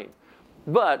in his lane.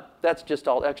 But that's just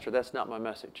all extra. That's not my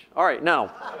message. All right,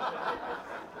 now.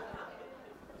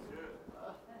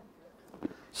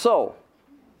 So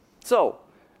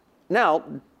now,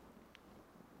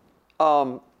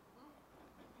 1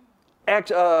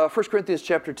 Corinthians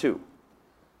chapter 2.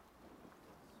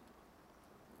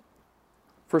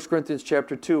 1 Corinthians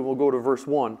chapter 2, we'll go to verse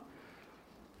 1.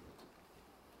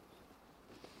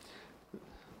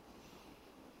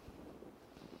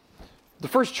 The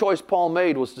first choice Paul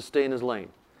made was to stay in his lane.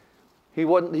 He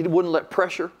wouldn't let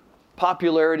pressure,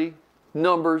 popularity,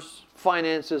 numbers,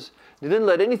 finances, he didn't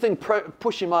let anything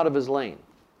push him out of his lane.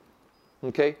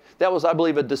 Okay? That was, I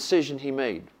believe, a decision he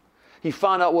made. He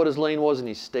found out what his lane was and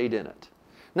he stayed in it.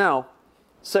 Now,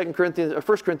 1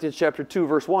 Corinthians chapter 2,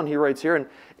 verse 1, he writes here,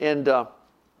 and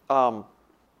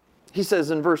he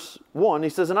says in verse 1, he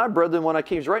says, and I, brethren, when I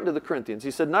came, he's writing to the Corinthians,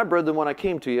 he said, and I, brethren, when I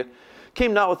came to you,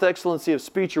 came not with excellency of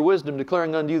speech or wisdom,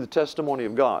 declaring unto you the testimony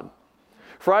of God.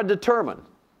 For I determined,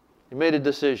 he made a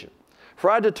decision, for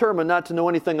I determined not to know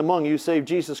anything among you save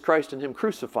Jesus Christ and him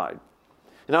crucified.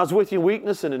 And I was with you in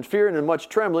weakness and in fear and in much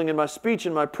trembling, and my speech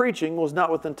and my preaching was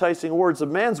not with enticing words of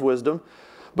man's wisdom,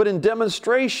 but in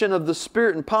demonstration of the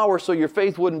Spirit and power, so your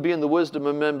faith wouldn't be in the wisdom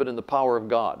of men, but in the power of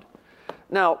God.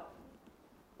 Now,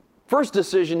 first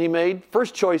decision he made,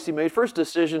 first choice he made, first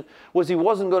decision was he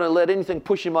wasn't going to let anything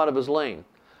push him out of his lane.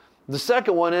 The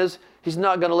second one is he's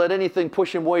not going to let anything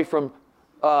push him away from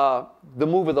the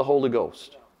move of the Holy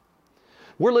Ghost.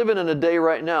 We're living in a day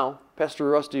right now, Pastor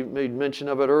Rusty made mention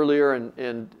of it earlier,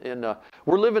 and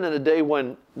we're living in a day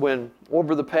when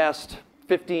over the past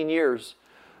 15 years,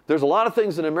 there's a lot of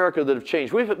things in America that have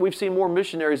changed. We've seen more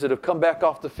missionaries that have come back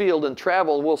off the field and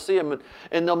travel, and we'll see them,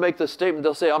 and they'll make the statement,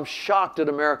 they'll say, I'm shocked at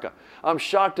America. I'm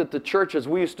shocked at the churches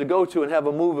we used to go to and have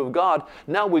a move of God.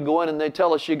 Now we go in and they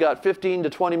tell us you got 15 to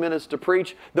 20 minutes to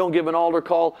preach, don't give an altar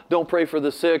call, don't pray for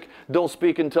the sick, don't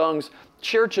speak in tongues.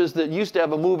 Churches that used to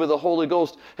have a move of the Holy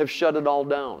Ghost have shut it all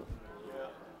down.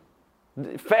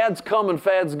 Fads come and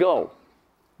fads go,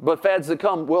 but fads that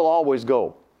come will always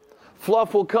go.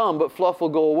 Fluff will come, but fluff will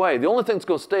go away. The only thing that's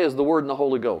going to stay is the Word and the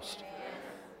Holy Ghost.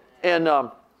 And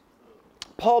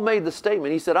Paul made the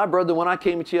statement. He said, I, brethren, when I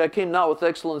came to you, I came not with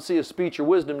excellency of speech or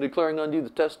wisdom, declaring unto you the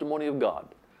testimony of God.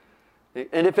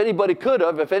 And if anybody could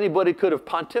have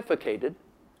pontificated,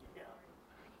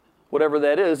 whatever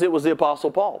that is, it was the Apostle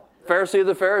Paul. Pharisee of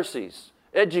the Pharisees,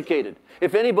 educated.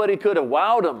 If anybody could have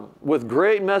wowed him with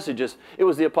great messages, it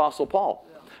was the Apostle Paul.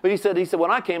 But he said,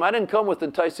 when I came, I didn't come with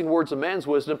enticing words of man's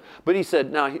wisdom. But he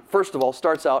said, now, first of all,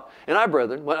 starts out, and I,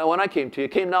 brethren, when I came to you,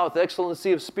 came not with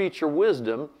excellency of speech or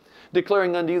wisdom,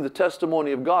 declaring unto you the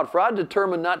testimony of God. For I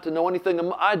determined not to know anything,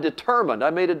 I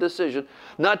made a decision,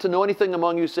 not to know anything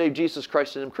among you save Jesus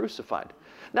Christ and him crucified.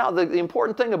 Now, the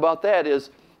important thing about that is,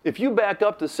 if you back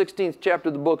up to the 16th chapter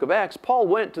of the book of Acts, Paul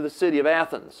went to the city of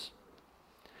Athens.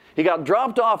 He got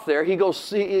dropped off there. He goes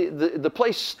see, the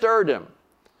place stirred him.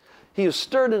 He was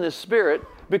stirred in his spirit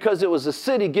because it was a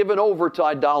city given over to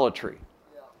idolatry.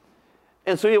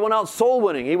 And so he went out soul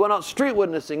winning. He went out street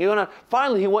witnessing.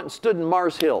 Finally, he went and stood in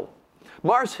Mars Hill.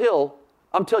 Mars Hill,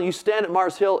 I'm telling you, stand at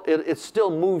Mars Hill, it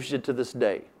still moves you to this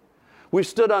day. We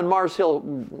stood on Mars Hill,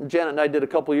 Janet and I did a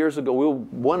couple years ago. We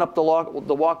went up the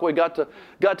walkway, got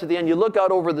to the end. You look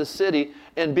out over the city,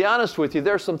 and be honest with you,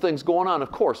 there's some things going on,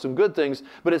 of course, some good things,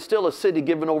 but it's still a city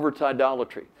given over to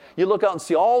idolatry. You look out and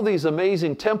see all these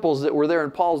amazing temples that were there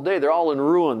in Paul's day. They're all in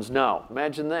ruins now.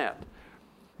 Imagine that.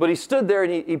 But he stood there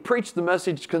and he preached the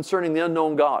message concerning the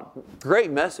unknown God.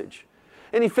 Great message.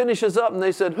 And he finishes up and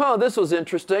they said, this was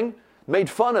interesting. Made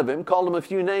fun of him, called him a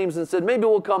few names and said, maybe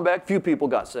we'll come back. Few people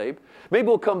got saved. Maybe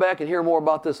we'll come back and hear more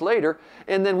about this later.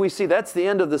 And then we see that's the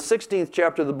end of the 16th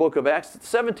chapter of the book of Acts. The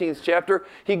 17th chapter,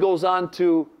 he goes on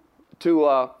to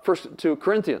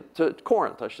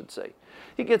Corinth, I should say.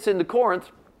 He gets into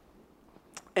Corinth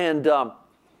and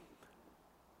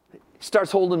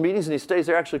starts holding meetings, and he stays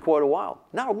there actually quite a while.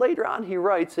 Now later on he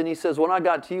writes and he says, when I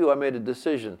got to you, I made a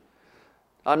decision.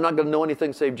 I'm not going to know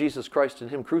anything save Jesus Christ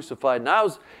and him crucified. And I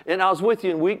was with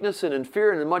you in weakness and in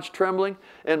fear and in much trembling.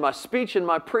 And my speech and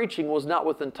my preaching was not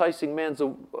with enticing words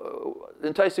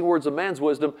of man's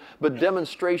wisdom, but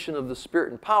demonstration of the Spirit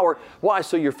and power. Why?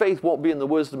 So your faith won't be in the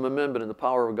wisdom of men, but in the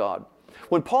power of God.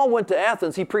 When Paul went to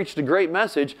Athens, he preached a great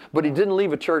message, but he didn't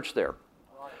leave a church there.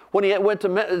 When he went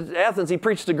to Athens, he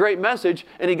preached a great message,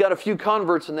 and he got a few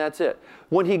converts, and that's it.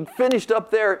 When he finished up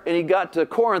there and he got to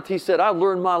Corinth, he said, I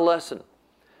learned my lesson.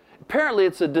 Apparently,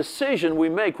 it's a decision we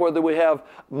make whether we have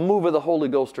move of the Holy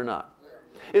Ghost or not.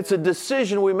 It's a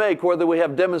decision we make whether we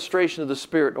have demonstration of the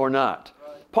Spirit or not.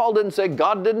 Paul didn't say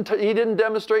he didn't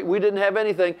demonstrate, we didn't have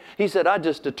anything. He said, I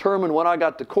just determined when I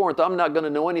got to Corinth, I'm not going to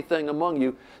know anything among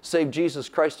you save Jesus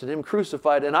Christ and him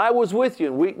crucified. And I was with you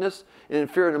in weakness and in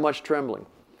fear and in much trembling.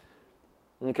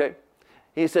 Okay?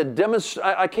 He said,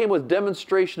 I came with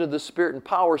demonstration of the Spirit and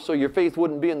power so your faith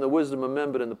wouldn't be in the wisdom of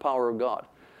men, but in the power of God.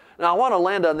 Now, I want to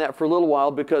land on that for a little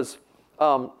while because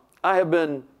I have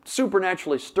been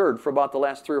supernaturally stirred for about the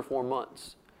last 3 or 4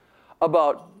 months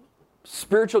about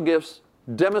spiritual gifts,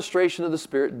 demonstration of the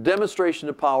Spirit, demonstration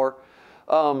of power.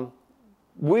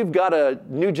 We've got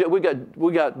we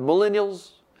got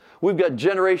millennials, we've got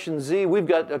Generation Z, we've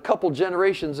got a couple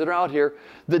generations that are out here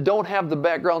that don't have the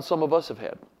background some of us have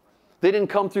had. They didn't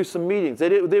come through some meetings. They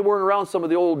weren't around some of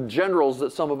the old generals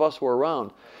that some of us were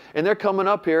around. And they're coming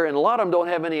up here, and a lot of them don't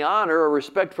have any honor or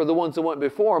respect for the ones that went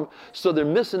before them, so they're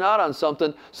missing out on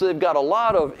something. So they've got a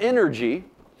lot of energy.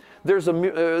 There's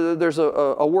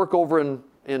a work over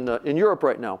in Europe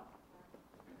right now.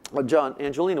 John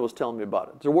Angelina was telling me about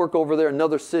it. There's a work over there,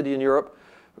 another city in Europe.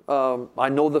 I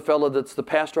know the fellow that's the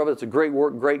pastor of it. It's a great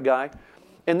work, great guy.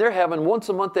 And they're having, once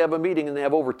a month they have a meeting, and they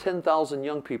have over 10,000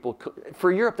 young people.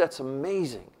 For Europe, that's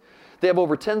amazing. They have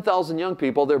over 10,000 young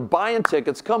people. They're buying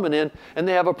tickets, coming in, and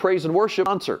they have a praise and worship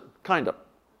concert, kind of.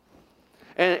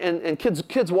 And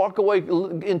kids walk away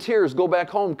in tears, go back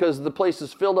home because the place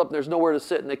is filled up and there's nowhere to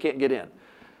sit and they can't get in.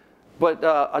 But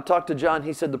I talked to John.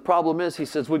 He said the problem is, he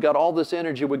says, we got all this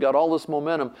energy, we got all this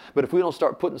momentum, but if we don't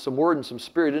start putting some word and some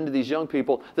spirit into these young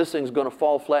people, this thing's going to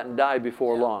fall flat and die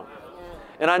before long.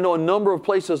 And I know a number of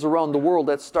places around the world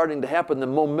that's starting to happen. The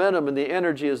momentum and the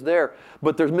energy is there,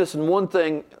 but they're missing one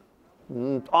thing,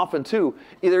 often two.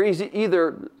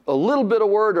 Either a little bit of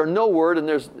word or no word, and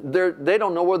they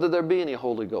don't know whether there be any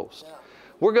Holy Ghost. Yeah.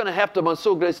 We're going to have to for those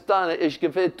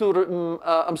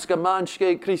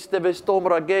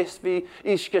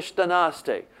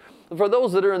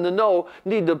that are in the know,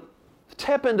 need to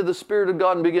tap into the Spirit of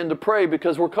God and begin to pray,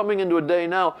 because we're coming into a day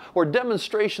now where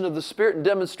demonstration of the Spirit and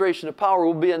demonstration of power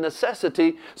will be a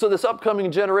necessity, so this upcoming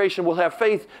generation will have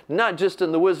faith not just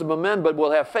in the wisdom of men, but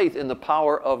will have faith in the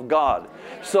power of God.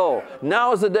 So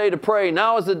now is the day to pray.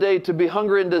 Now is the day to be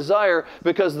hungry and desire,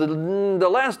 because the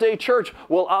last day church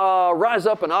will rise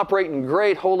up and operate in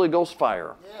great Holy Ghost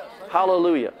fire.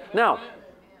 Hallelujah. Now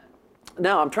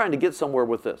I'm trying to get somewhere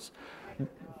with this.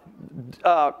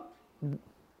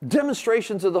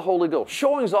 Demonstrations of the Holy Ghost,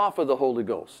 showings off of the Holy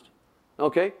Ghost.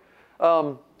 Okay?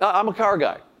 I'm a car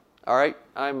guy. All right?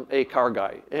 I'm a car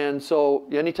guy. And so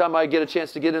anytime I get a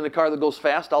chance to get in a car that goes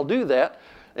fast, I'll do that.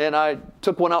 And I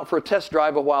took one out for a test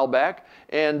drive a while back,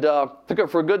 and took it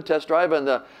for a good test drive, and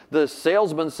the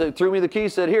salesman threw me the key,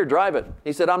 said, "Here, drive it."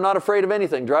 He said, "I'm not afraid of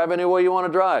anything. Drive any way you want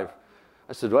to drive."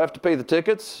 I said, "Do I have to pay the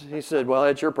tickets?" He said, "Well,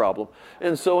 that's your problem."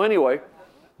 And so anyway,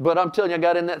 but I'm telling you, I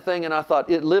got in that thing and I thought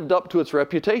it lived up to its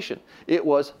reputation. It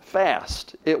was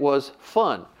fast. It was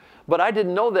fun. But I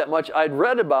didn't know that much. I'd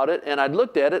read about it and I'd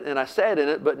looked at it and I sat in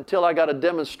it, but until I got a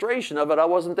demonstration of it, I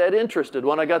wasn't that interested.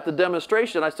 When I got the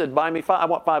demonstration, I said, "Buy me 5. I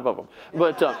want 5 of them."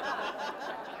 But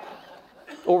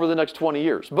over the next 20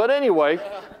 years. But anyway,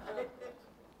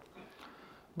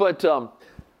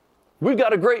 we've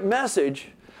got a great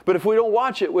message, but if we don't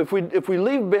watch it, if we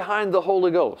leave behind the Holy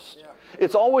Ghost,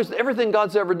 it's always, everything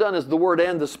God's ever done is the Word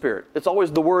and the Spirit. It's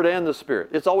always the Word and the Spirit.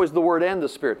 It's always the Word and the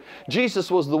Spirit. Jesus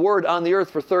was the Word on the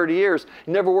earth for 30 years.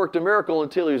 He never worked a miracle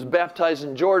until he was baptized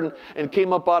in Jordan and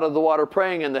came up out of the water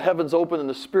praying, and the heavens opened and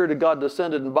the Spirit of God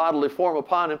descended in bodily form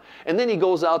upon him. And then he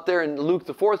goes out there in Luke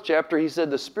the 4th chapter, he said,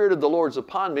 "The Spirit of the Lord's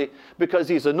upon me because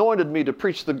he's anointed me to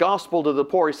preach the gospel to the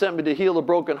poor. He sent me to heal the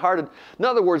brokenhearted." In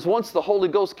other words, once the Holy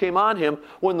Ghost came on him,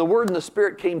 when the Word and the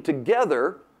Spirit came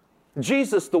together,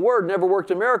 Jesus, the Word, never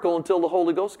worked a miracle until the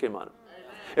Holy Ghost came on him.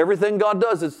 Everything God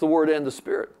does, it's the Word and the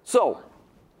Spirit. So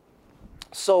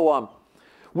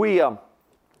we're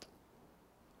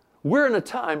in a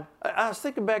time, I was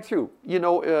thinking back through,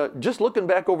 just looking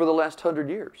back over the last 100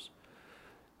 years.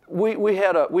 We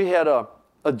had a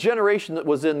generation that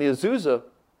was in the Azusa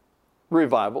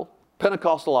revival,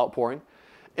 Pentecostal outpouring,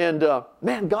 and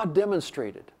man, God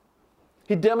demonstrated.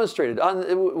 He demonstrated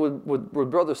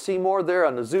with Brother Seymour there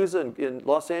on Azusa in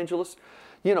Los Angeles.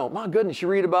 My goodness, you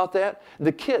read about that.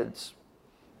 The kids,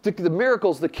 the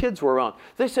miracles the kids were around.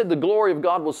 They said the glory of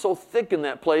God was so thick in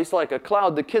that place, like a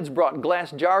cloud, the kids brought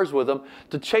glass jars with them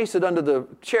to chase it under the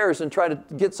chairs and try to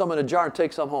get some in a jar and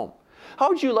take some home. How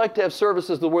would you like to have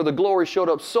services where the glory showed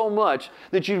up so much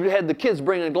that you had the kids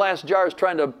bringing glass jars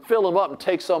trying to fill them up and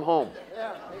take some home?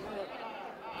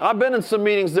 I've been in some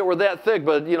meetings that were that thick,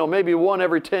 but maybe one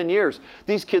every 10 years.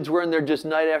 These kids were in there just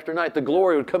night after night. The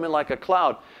glory would come in like a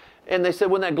cloud. And they said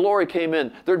when that glory came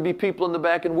in, there'd be people in the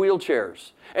back in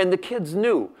wheelchairs. And the kids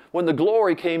knew when the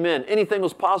glory came in, anything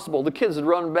was possible. The kids would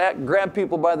run back, grab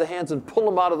people by the hands and pull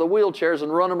them out of the wheelchairs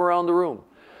and run them around the room.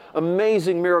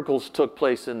 Amazing miracles took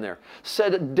place in there.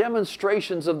 Said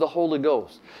demonstrations of the Holy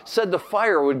Ghost. Said the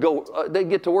fire would go, they'd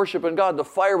get to worshiping God, the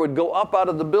fire would go up out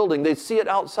of the building. They'd see it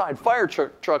outside. Fire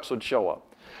trucks would show up.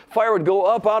 Fire would go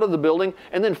up out of the building,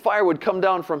 and then fire would come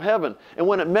down from heaven. And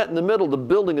when it met in the middle, the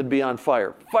building would be on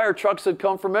fire. Fire trucks had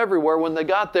come from everywhere. When they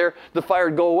got there, the fire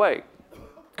would go away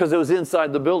because it was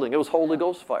inside the building. It was Holy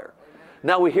Ghost fire.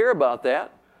 Now we hear about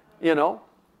that,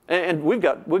 And we've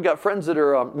got friends that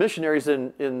are missionaries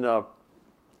in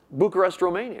Bucharest,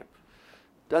 Romania.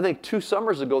 I think 2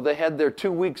 summers ago, they had their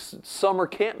 2 weeks summer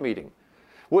camp meeting.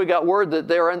 We got word that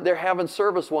they're having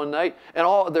service one night, and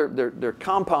all their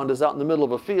compound is out in the middle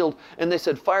of a field, and they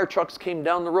said fire trucks came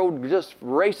down the road, just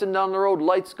racing down the road,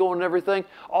 lights going and everything.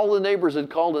 All the neighbors had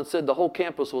called and said the whole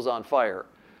campus was on fire.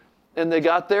 And they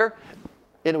got there,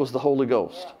 and it was the Holy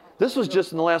Ghost. This was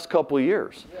just in the last couple of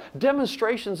years.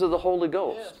 Demonstrations of the Holy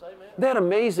Ghost. They had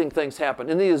amazing things happen.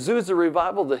 In the Azusa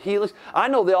revival, the healings, I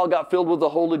know they all got filled with the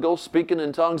Holy Ghost, speaking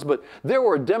in tongues, but there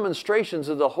were demonstrations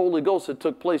of the Holy Ghost that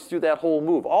took place through that whole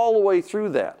move, all the way through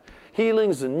that.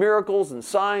 Healings and miracles and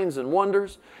signs and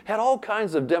wonders, had all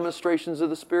kinds of demonstrations of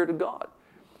the Spirit of God.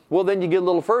 Well, then you get a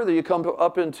little further, you come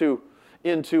up into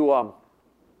the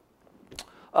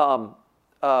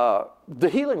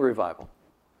healing revival.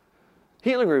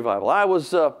 Healing revival. I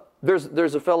was...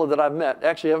 There's a fellow that I've met.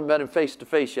 Actually, I haven't met him face to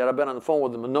face yet. I've been on the phone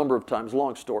with him a number of times.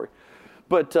 Long story,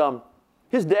 but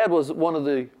his dad was one of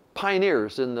the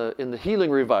pioneers in the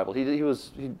healing revival. He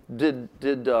did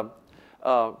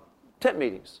tent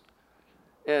meetings,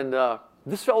 and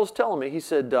this fellow was telling me. He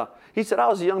said I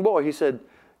was a young boy. He said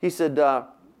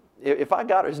if I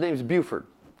got it, his name's Buford,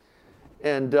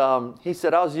 and he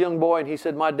said I was a young boy, and he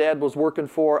said my dad was working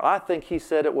for. I think he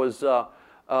said it was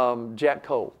Jack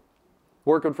Coe.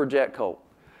 Working for Jack Coe.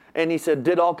 And he said,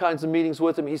 did all kinds of meetings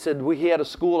with him. He said, he had a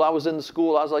school. I was in the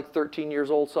school. I was like 13 years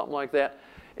old, something like that.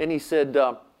 And he said,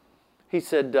 I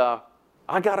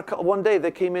got one day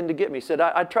they came in to get me. He said,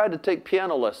 I tried to take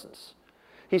piano lessons.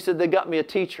 He said, they got me a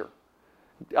teacher.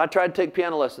 I tried to take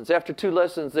piano lessons. After 2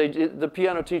 lessons, the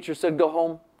piano teacher said, go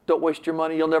home. Don't waste your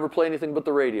money. You'll never play anything but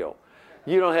the radio.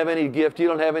 You don't have any gift. You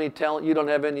don't have any talent. You don't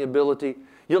have any ability.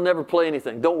 You'll never play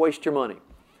anything. Don't waste your money.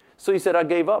 So he said, I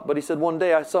gave up. But he said, one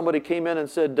day somebody came in and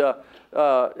said, the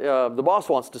boss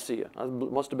wants to see you. It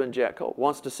must have been Jack Coe.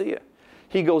 Wants to see you.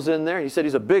 He goes in there. He said,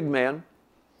 he's a big man.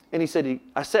 And he said,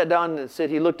 I sat down and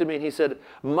said, he looked at me and he said,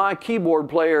 my keyboard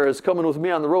player is coming with me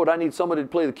on the road. I need somebody to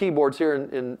play the keyboards here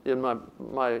in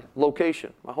my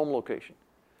location, my home location.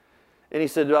 And he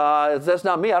said, that's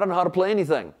not me. I don't know how to play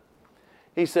anything.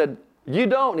 He said, you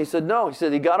don't? And he said, no. He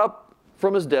said, he got up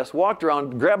from his desk, walked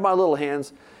around, grabbed my little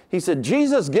hands. He said,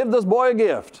 Jesus, give this boy a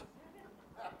gift.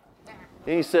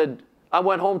 And he said, I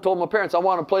went home, told my parents, I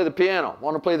want to play the piano, I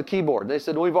want to play the keyboard. They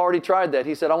said, we've already tried that.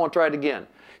 He said, I want to try it again.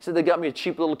 He said, they got me a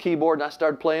cheap little keyboard, and I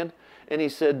started playing. And he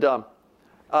said, but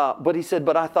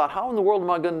I thought, how in the world am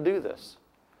I going to do this?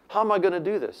 How am I going to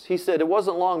do this? He said, it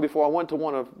wasn't long before I went to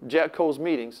one of Jack Coe's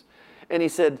meetings. And he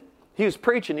said, he was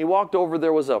preaching. He walked over,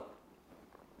 there was a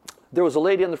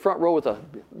lady in the front row with a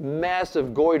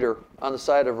massive goiter on the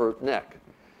side of her neck.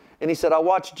 And he said, I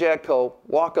watched Jack Coe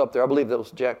walk up there. I believe that was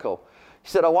Jack Coe. He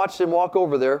said, I watched him walk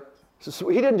over there. So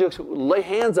he didn't just lay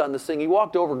hands on this thing. He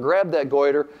walked over, grabbed that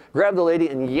goiter, grabbed the lady,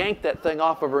 and yanked that thing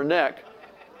off of her neck.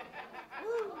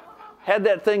 Had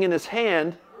that thing in his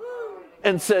hand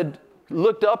and said,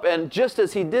 looked up, and just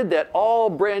as he did that, all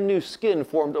brand new skin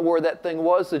formed where that thing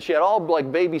was. And she had all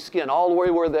like baby skin all the way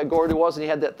where that goiter was, and he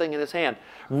had that thing in his hand.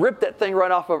 Ripped that thing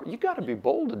right off of her. You got to be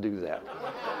bold to do that.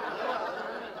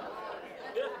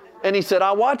 And he said,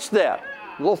 I watched that.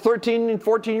 Little 13,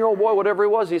 14-year-old boy, whatever he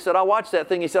was. He said, I watched that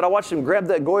thing. He said, I watched him grab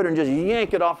that goiter and just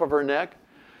yank it off of her neck.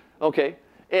 Okay.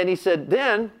 And he said,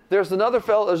 then there's another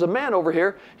fellow, there's a man over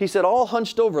here. He said, all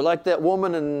hunched over like that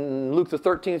woman in Luke the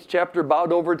 13th chapter,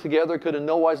 bowed over together, could in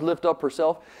no wise lift up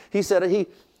herself. He said he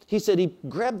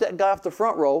grabbed that guy off the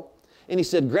front row, and he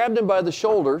said, grabbed him by the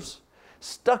shoulders,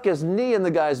 stuck his knee in the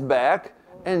guy's back,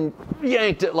 and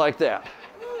yanked it like that.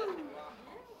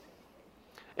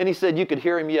 And he said you could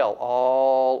hear him yell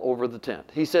all over the tent.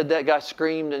 He said that guy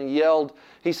screamed and yelled.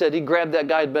 He said he grabbed that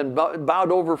guy who'd been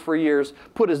bowed over for years,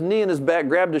 put his knee in his back,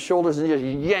 grabbed his shoulders, and just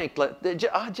yanked.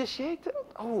 I just yanked it.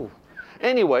 Oh.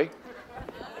 Anyway,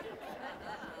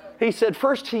 he said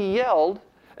first he yelled,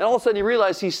 and all of a sudden he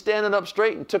realized he's standing up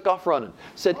straight and took off running.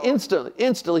 Said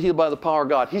instantly healed by the power of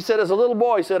God. He said as a little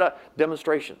boy, he said,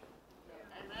 demonstration.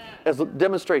 As a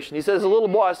demonstration. He said, as a little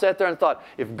boy, I sat there and thought,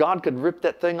 if God could rip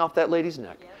that thing off that lady's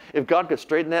neck, if God could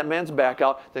straighten that man's back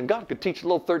out, then God could teach a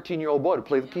little 13-year-old boy to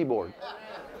play the keyboard.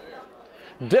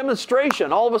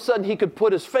 Demonstration. All of a sudden, he could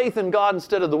put his faith in God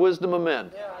instead of the wisdom of men.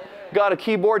 Got a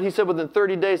keyboard. He said within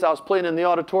 30 days, I was playing in the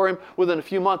auditorium. Within a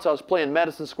few months, I was playing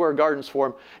Madison Square Gardens for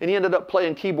him. And he ended up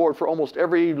playing keyboard for almost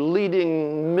every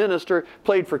leading minister.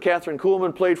 Played for Catherine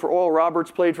Kuhlman, played for Oral Roberts,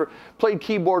 played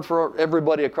keyboard for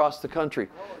everybody across the country.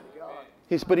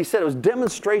 But he said it was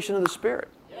demonstration of the Spirit.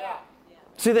 Yeah.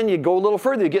 See, then you go a little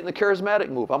further. You get in the charismatic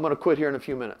move. I'm going to quit here in a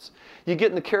few minutes. You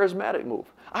get in the charismatic move.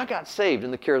 I got saved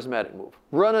in the charismatic move.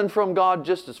 Running from God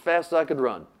just as fast as I could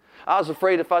run. I was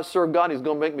afraid if I served God, He's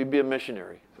going to make me be a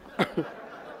missionary.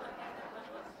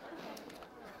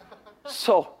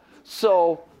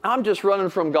 So I'm just running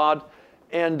from God.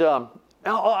 And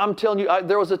I'm telling you,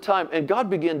 there was a time, and God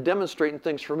began demonstrating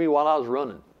things for me while I was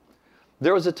running.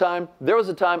 There was a time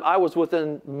I was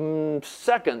within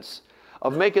seconds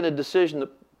of making a decision that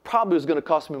probably was going to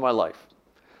cost me my life.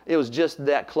 It was just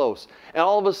that close. And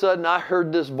all of a sudden, I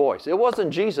heard this voice. It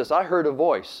wasn't Jesus. I heard a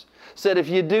voice. Said, if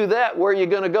you do that, where are you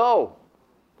going to go?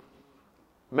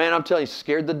 Man, I'm telling you,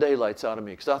 scared the daylights out of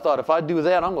me. Because I thought, if I do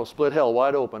that, I'm going to split hell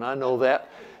wide open. I know that.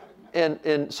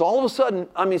 And so all of a sudden,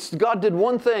 I mean, God did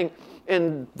one thing,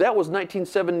 and that was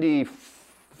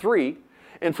 1973.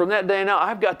 And from that day now,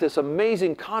 I've got this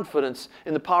amazing confidence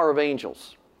in the power of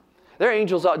angels. There are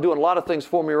angels out doing a lot of things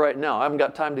for me right now. I haven't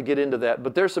got time to get into that.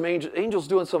 But there's some angels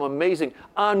doing some amazing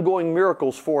ongoing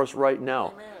miracles for us right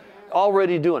now. Amen.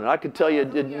 Already doing it. I could tell you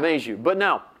it amaze you. But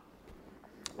now,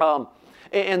 so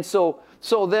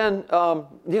then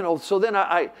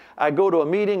I go to a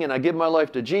meeting and I give my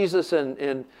life to Jesus,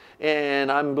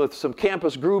 and I'm with some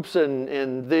campus groups,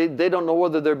 and they don't know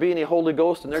whether there be any Holy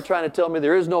Ghost, and they're trying to tell me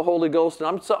there is no Holy Ghost,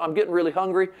 and I'm getting really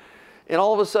hungry. And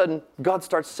all of a sudden, God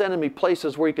starts sending me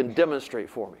places where He can demonstrate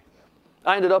for me.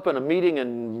 I ended up in a meeting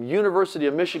in University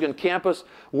of Michigan campus,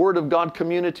 Word of God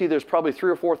community. There's probably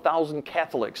 3,000 or 4,000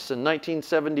 Catholics in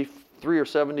 1973 or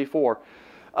 74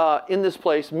 in this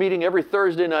place, meeting every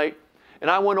Thursday night. And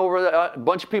I went over there. A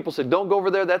bunch of people said, don't go over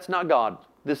there. That's not God.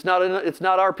 It's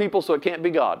not our people, so it can't be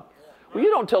God. Well,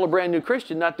 you don't tell a brand new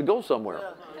Christian not to go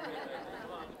somewhere.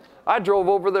 I drove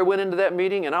over there, went into that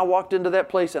meeting, and I walked into that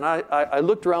place, and I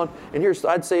looked around, and here's,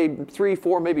 I'd say 3,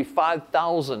 4, maybe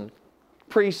 5,000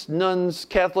 priests, nuns,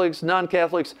 Catholics,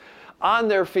 non-Catholics, on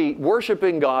their feet,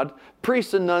 worshiping God,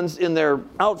 priests and nuns in their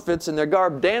outfits and their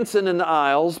garb, dancing in the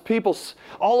aisles. People,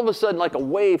 all of a sudden, like a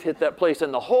wave hit that place,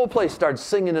 and the whole place started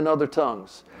singing in other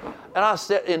tongues. And I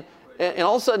said, and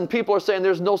all of a sudden, people are saying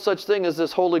there's no such thing as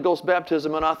this Holy Ghost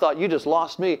baptism. And I thought, you just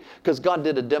lost me, because God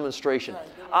did a demonstration.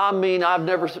 I mean, I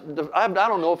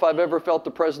don't know if I've ever felt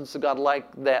the presence of God like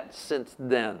that since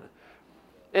then.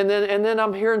 And then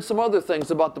I'm hearing some other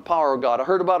things about the power of God. I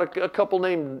heard about a couple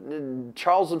named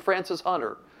Charles and Frances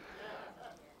Hunter.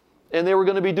 And they were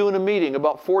going to be doing a meeting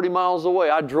about 40 miles away.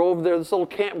 I drove there, this little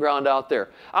campground out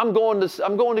there. I'm going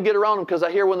to get around them, because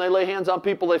I hear when they lay hands on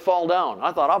people, they fall down.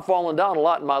 I thought, I've fallen down a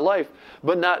lot in my life,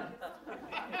 but not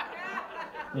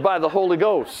by the Holy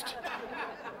Ghost.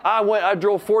 I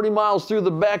drove 40 miles through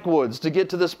the backwoods to get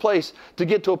to this place, to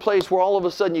get to a place where all of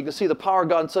a sudden you can see the power of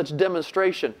God in such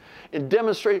demonstration. And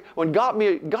demonstrate, when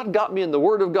God got me in the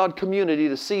Word of God community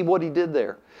to see what He did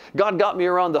there. God got me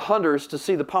around the hunters to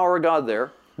see the power of God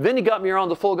there. Then He got me around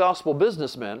the full gospel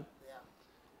businessmen.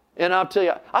 And I'll tell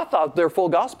you, I thought they're full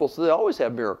gospel, so they always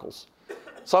have miracles.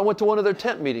 So I went to one of their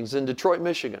tent meetings in Detroit,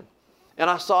 Michigan. And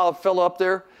I saw a fellow up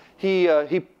there. He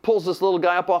pulls this little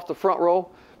guy up off the front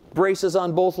row, braces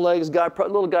on both legs,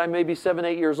 little guy maybe 7,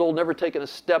 8 years old, never taken a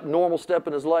normal step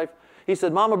in his life. He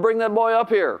said, Mama, bring that boy up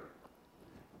here.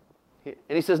 And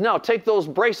he says, now take those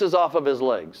braces off of his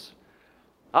legs.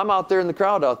 I'm out there in the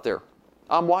crowd out there.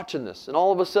 I'm watching this. And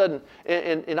all of a sudden,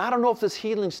 and I don't know if this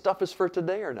healing stuff is for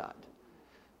today or not.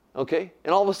 Okay?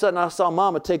 And all of a sudden, I saw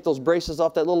Mama take those braces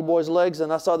off that little boy's legs,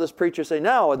 and I saw this preacher say,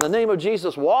 now, in the name of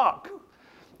Jesus, walk.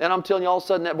 And I'm telling you, all of a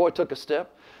sudden, that boy took a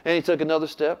step, and he took another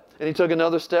step, and he took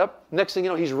another step. Next thing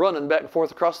you know, he's running back and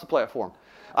forth across the platform.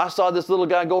 I saw this little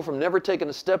guy go from never taking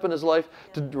a step in his life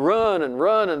to run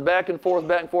and back and forth,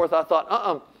 back and forth. I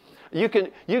thought, you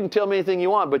can tell me anything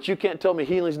you want, but you can't tell me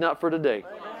healing's not for today.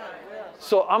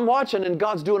 So I'm watching, and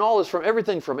God's doing all this, from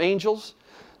everything from angels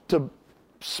to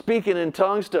speaking in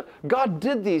tongues to, God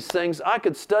did these things. I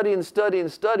could study and study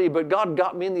and study, but God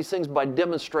got me in these things by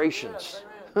demonstrations.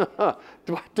 By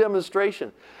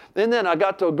demonstration. And then I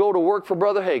got to go to work for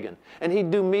Brother Hagin, and he'd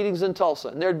do meetings in Tulsa,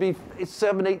 and there'd be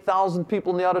 7,000 to 8,000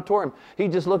 people in the auditorium.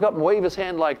 He'd just look up and wave his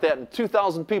hand like that, and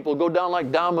 2,000 people go down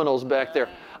like dominoes back there.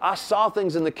 I saw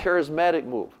things in the charismatic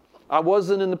move. I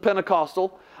wasn't in the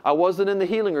Pentecostal. I wasn't in the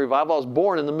healing revival. I was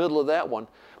born in the middle of that one.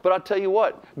 But I tell you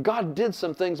what, God did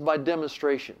some things by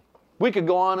demonstration. We could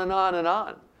go on and on and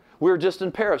on. We were just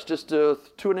in Paris just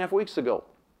 2.5 weeks ago.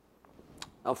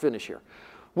 I'll finish here.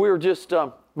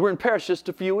 We're in Paris just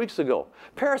a few weeks ago.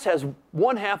 Paris has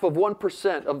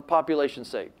 0.5% of the population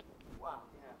saved. Wow.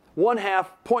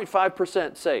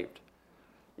 0.5% saved.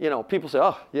 You know, people say,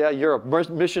 oh, yeah, you're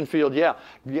a mission field. Yeah,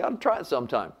 you got to try it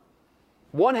sometime.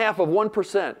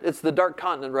 0.5%. It's the dark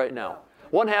continent right now.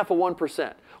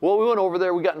 0.5%. Well, we went over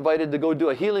there. We got invited to go do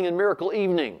a healing and miracle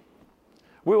evening.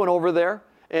 We went over there.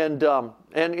 And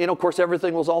you know, of course,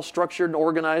 everything was all structured and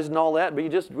organized and all that. But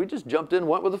we just jumped in,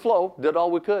 went with the flow, did all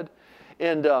we could,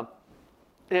 and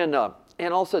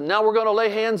And all of a sudden, now we're going to lay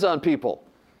hands on people.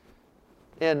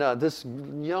 And this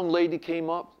young lady came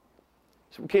up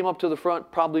to the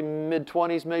front, probably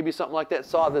mid-20s, maybe something like that,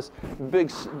 saw this big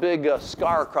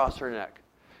scar across her neck.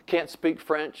 Can't speak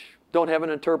French, don't have an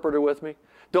interpreter with me,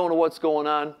 don't know what's going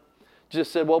on.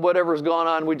 Just said, well, whatever's going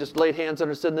on, we just laid hands on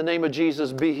her and said, in the name of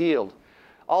Jesus, be healed.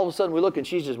 All of a sudden we look and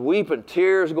she's just weeping,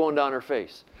 tears going down her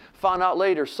face. Found out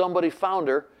later, somebody found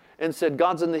her and said,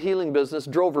 God's in the healing business,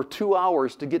 drove her 2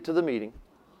 hours to get to the meeting.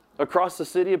 Across the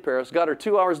city of Paris, got her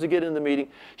 2 hours to get in the meeting.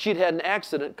 She'd had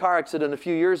an car accident a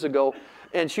few years ago,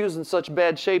 and she was in such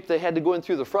bad shape they had to go in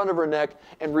through the front of her neck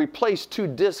and replace 2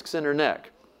 discs in her neck.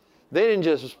 They didn't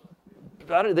just,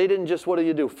 what do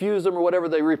you do, fuse them or whatever,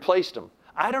 they replaced them.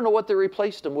 I don't know what they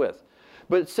replaced them with.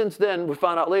 But since then, we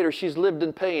found out later, she's lived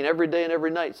in pain every day and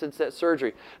every night since that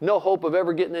surgery. No hope of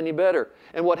ever getting any better.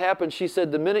 And what happened, she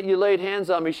said, the minute you laid hands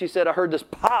on me, she said, I heard this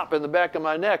pop in the back of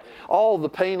my neck. All the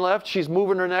pain left. She's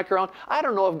moving her neck around. I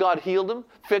don't know if God healed them,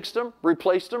 fixed them,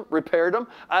 replaced them, repaired them.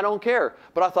 I don't care.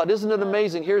 But I thought, isn't it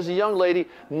amazing? Here's a young lady,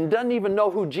 doesn't even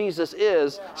know who Jesus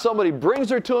is. Somebody brings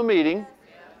her to a meeting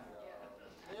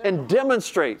and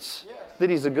demonstrates that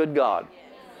He's a good God.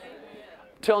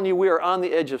 Telling you, we are on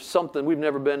the edge of something we've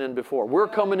never been in before. We're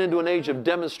coming into an age of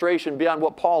demonstration beyond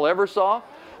what Paul ever saw,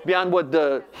 beyond what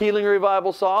the healing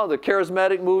revival saw, the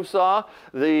charismatic move saw,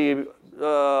 the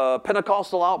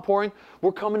Pentecostal outpouring.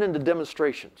 We're coming into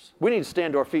demonstrations. We need to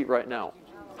stand to our feet right now.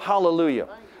 Hallelujah.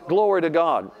 Glory to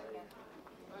God.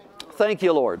 Thank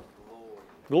you, Lord.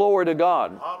 Glory to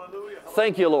God.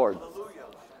 Thank you, Lord.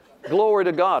 Glory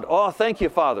to God. Oh, thank you,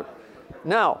 Father.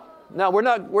 Now we're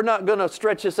not going to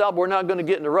stretch this out. We're not going to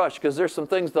get in a rush because there's some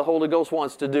things the Holy Ghost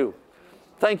wants to do.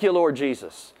 Thank you, Lord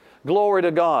Jesus. Glory to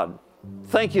God.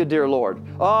 Thank you, dear Lord.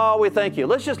 Oh, we thank you.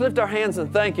 Let's just lift our hands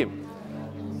and thank Him.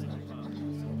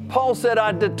 Paul said,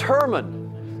 I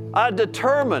determined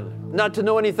not to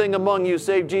know anything among you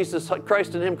save Jesus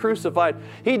Christ and Him crucified.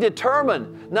 He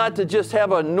determined not to just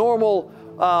have a normal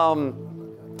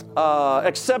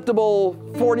acceptable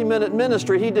 40-minute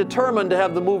ministry. He determined to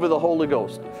have the move of the Holy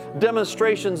Ghost,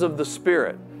 demonstrations of the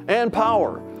Spirit and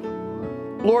power.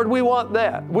 Lord, we want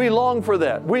that. We long for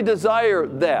that. We desire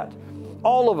that.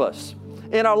 All of us,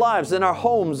 in our lives, in our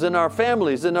homes, in our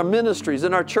families, in our ministries,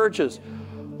 in our churches.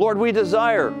 Lord, we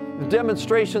desire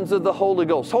demonstrations of the Holy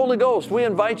Ghost. Holy Ghost, we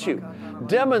invite you.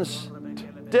 Demonstrate.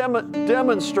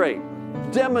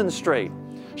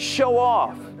 Show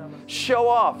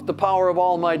off the power of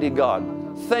Almighty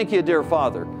God. Thank you, dear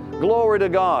Father. Glory to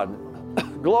God.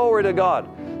 Glory to God.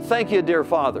 Thank you, dear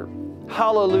Father.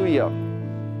 Hallelujah.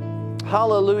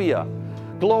 Hallelujah.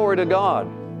 Glory to God.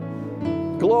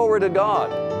 Glory to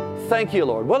God. Thank you,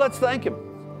 Lord. Well, let's thank Him.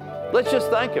 Let's just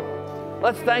thank Him.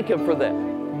 Let's thank Him for that.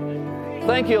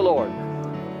 Thank you, Lord.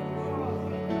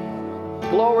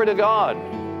 Glory to God.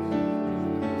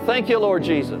 Thank you, Lord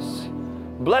Jesus.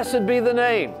 Blessed be the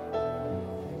name.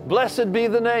 Blessed be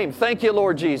the name. Thank you,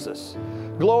 Lord Jesus.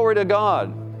 Glory to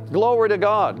God. Glory to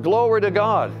God. Glory to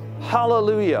God.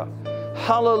 Hallelujah.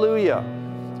 Hallelujah.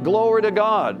 Glory to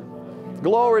God.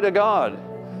 Glory to God.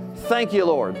 Thank you,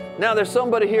 Lord. Now there's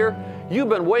somebody here, you've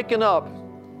been waking up,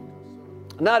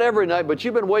 not every night, but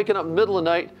you've been waking up in the middle of the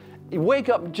night. You wake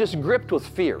up just gripped with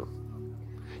fear.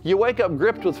 You wake up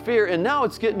gripped with fear, and now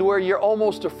it's getting to where you're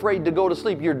almost afraid to go to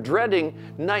sleep. You're dreading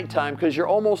nighttime because you're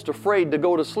almost afraid to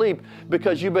go to sleep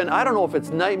because you've been, I don't know if it's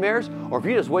nightmares or if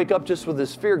you just wake up just with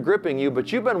this fear gripping you,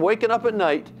 but you've been waking up at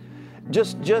night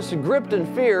just Gripped in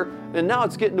fear, and now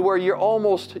it's getting to where you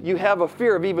have a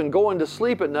fear of even going to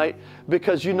sleep at night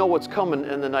because you know what's coming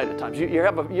in the night at times.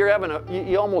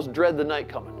 You almost dread the night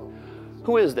coming.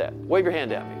 Who is that? Wave your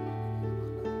hand at me.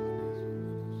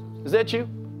 Is that you?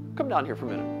 Come down here for a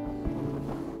minute.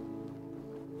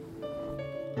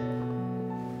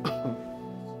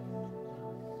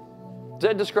 Does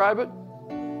that describe it?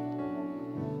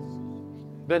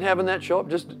 Been having that show up?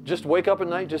 Just wake up at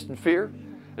night just in fear?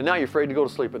 And now you're afraid to go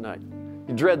to sleep at night.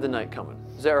 You dread the night coming.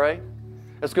 Is that right?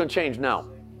 That's going to change now.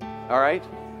 All right?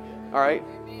 All right?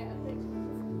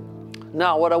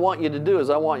 Now, what I want you to do is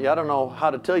I don't know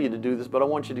how to tell you to do this, but I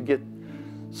want you to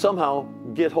somehow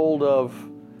get hold of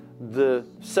the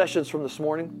sessions from this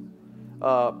morning.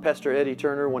 Pastor Eddie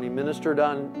Turner, when he ministered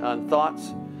on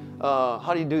thoughts.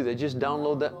 How do you do that? Just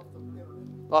download that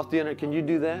off the internet. Can you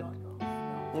do that?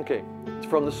 Okay. It's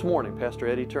from this morning, Pastor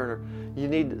Eddie Turner.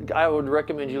 I would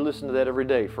recommend you listen to that every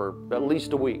day for at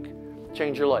least a week.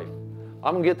 Change your life.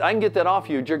 I can get that off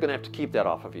you. You're going to have to keep that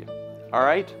off of you. All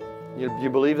right? You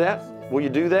believe that? Will you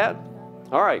do that?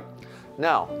 All right.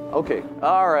 Now, okay.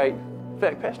 All right. In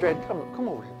fact, Pastor Ed, come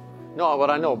over here. No, but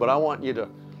I know, but I want you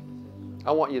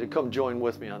to come join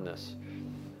with me on this.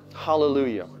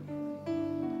 Hallelujah.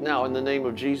 Now, in the name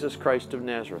of Jesus Christ of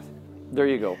Nazareth. There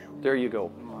you go. There you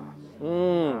go.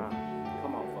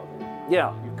 Come on, Father.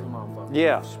 Yeah. You come on, Father.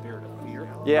 Yeah. Spirit of fear.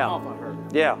 Yeah. Come off of her.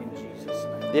 Yeah. In Jesus'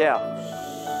 name. Yeah.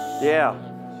 Yeah.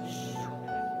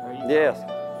 Yes.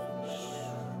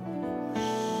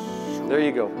 There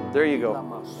you go. There you go.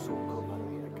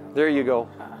 There you go.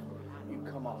 You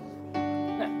come on.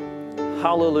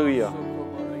 Hallelujah.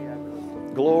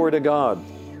 Glory to God.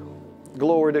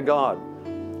 Glory to God.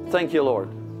 Thank you, Lord.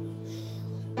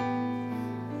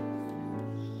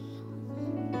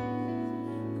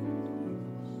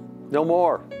 No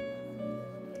more.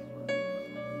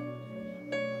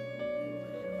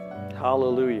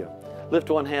 Hallelujah. Lift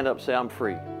one hand up, say, I'm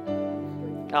free.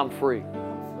 I'm free.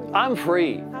 I'm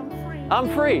free. I'm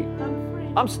free.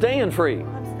 I'm staying free.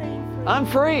 I'm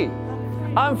free.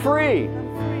 I'm free.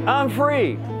 I'm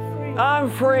free. I'm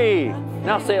free.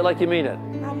 Now say it like you mean it.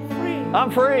 I'm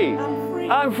free.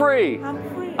 I'm free.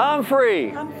 I'm free.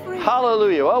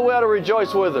 Hallelujah. Well, we ought to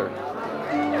rejoice with her.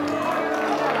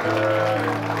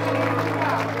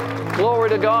 Glory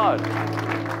to God.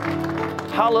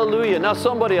 Hallelujah. Now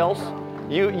somebody else,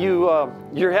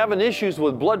 you're having issues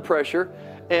with blood pressure,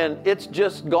 and it's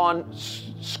just gone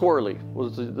squirrely,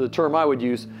 was the term I would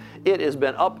use. It has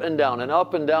been up and down and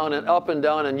up and down and up and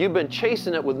down, and you've been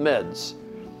chasing it with meds.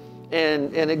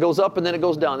 And it goes up and then it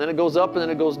goes down, then it goes up and then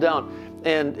it goes down.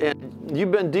 And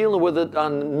you've been dealing with it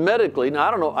medically. Now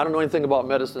I don't know anything about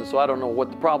medicine, so I don't know what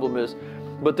the problem is.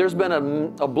 But there's been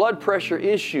a blood pressure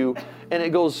issue, and it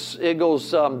goes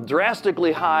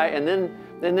drastically high, and then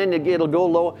it'll go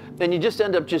low, and you just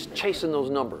end up just chasing those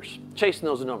numbers.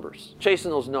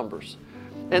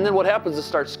 And then what happens is it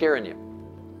starts scaring you.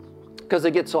 Because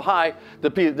they get so high,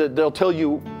 they'll tell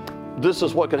you this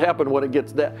is what could happen when it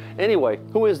gets that. Anyway,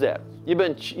 who is that? You've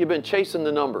been chasing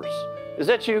the numbers. Is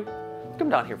that you? Come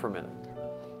down here for a minute.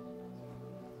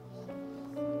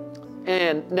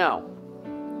 And now,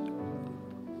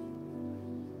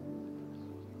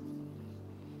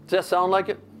 does that sound like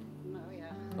it?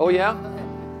 Oh yeah?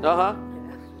 Uh-huh.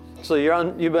 So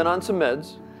you've been on some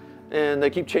meds, and they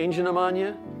keep changing them on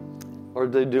you? Or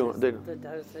they do the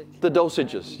dosage. The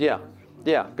dosages, yeah.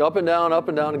 Yeah, go up and down,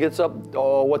 it gets up,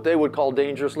 what they would call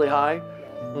dangerously high.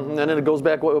 And then it goes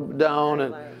back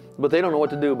down, but they don't know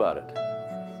what to do about it.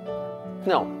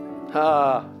 No.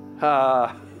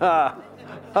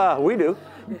 We do.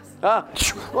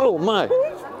 Oh my.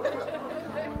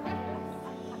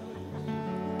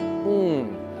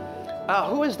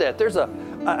 Who is that?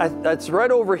 It's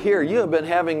right over here. You have been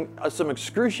having some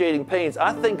excruciating pains.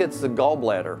 I think it's the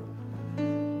gallbladder.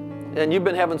 And you've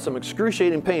been having some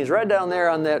excruciating pains right down there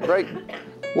on that, right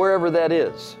wherever that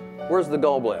is. Where's the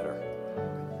gallbladder?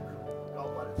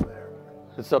 Gallbladder's there.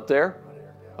 It's up there?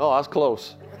 Oh, I was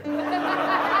close.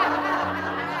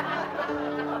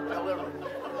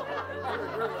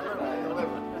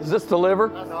 Is this the liver?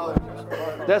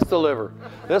 That's the liver.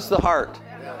 That's the heart.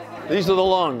 These are the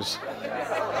lungs.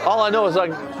 All I know is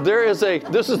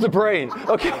this is the brain.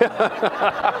 Okay.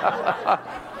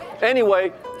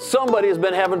 Anyway, somebody has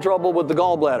been having trouble with the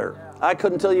gallbladder. I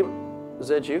couldn't tell you. Is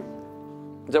that you?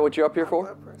 Is that what you're up here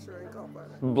for? Blood pressure and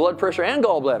gallbladder. Blood pressure and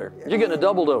gallbladder. Yes. You're getting a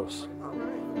double dose.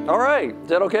 All right. Is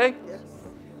that okay? Yes.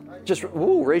 Just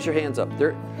raise your hands up.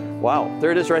 There. Wow.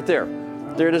 There it is right there.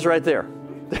 There it is right there.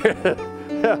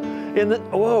 In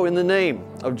the name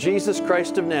of Jesus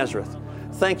Christ of Nazareth.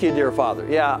 Thank you, dear Father.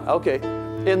 Yeah. Okay.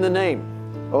 In the name.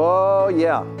 Oh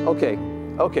yeah. Okay.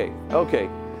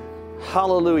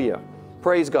 Hallelujah.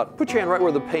 Praise God. Put your hand right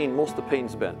where most of the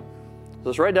pain's been.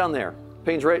 So it's right down there.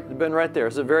 Pain's been right there.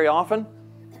 Is it very often?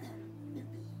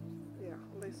 Yeah,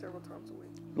 at least several times a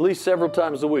week. At least several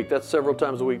times a week. That's several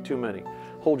times a week too many.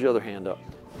 Hold your other hand up.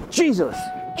 Jesus.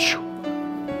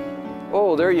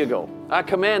 Oh, there you go. I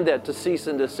command that to cease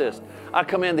and desist. I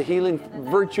command the healing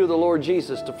virtue of the Lord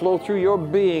Jesus to flow through your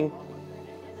being.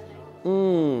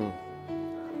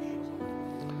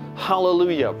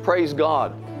 Hallelujah. Praise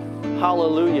God.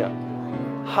 Hallelujah.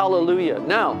 Hallelujah.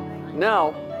 Now,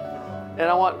 and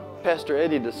I want Pastor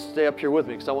Eddie to stay up here with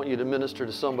me because I want you to minister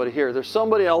to somebody here. There's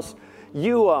somebody else.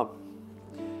 The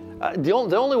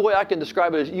only way I can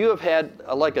describe it is you have had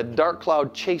like a dark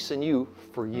cloud chasing you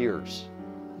for years.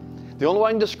 The only way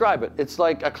I can describe it, it's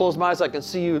like I close my eyes, I can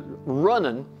see you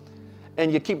running,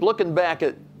 and you keep looking back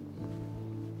at,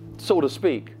 so to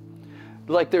speak,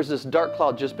 like there's this dark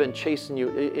cloud just been chasing you,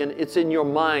 and it's in your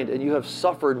mind, and you have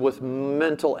suffered with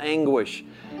mental anguish.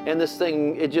 And this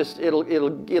thing,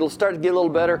 it'll start to get a little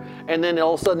better, and then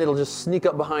all of a sudden it'll just sneak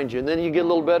up behind you, and then you get a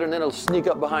little better, and then it'll sneak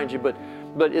up behind you. But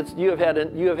you have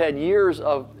had years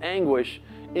of anguish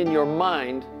in your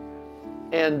mind,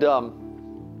 And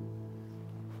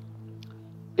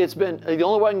it's been, the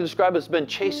only way I can describe it's been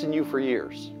chasing you for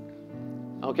years.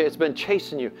 Okay, it's been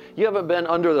chasing you. You haven't been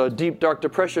under the deep, dark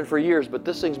depression for years, but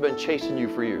this thing's been chasing you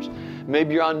for years.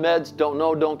 Maybe you're on meds, don't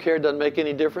know, don't care, doesn't make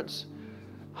any difference.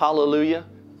 Hallelujah.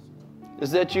 Is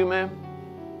that you, ma'am?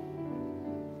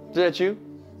 Is that you?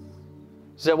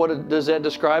 Is that what does that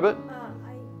describe it?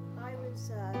 I was,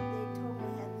 they told me I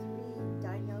had 3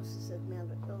 diagnoses of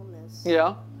mental illness.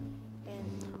 Yeah.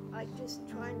 And I just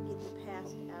trying to get the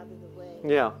past out of the way.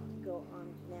 Yeah. Go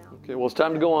on now. Okay, well, it's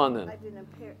time to go on then. I've been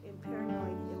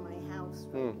paranoid in my house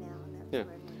right now, and that's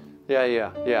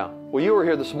Yeah. Yeah. Well, you were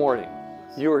here this morning.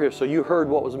 You were here, so you heard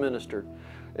what was ministered.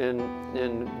 And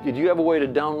did you have a way to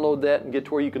download that and get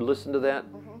to where you could listen to that?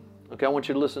 Okay, I want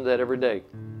you to listen to that every day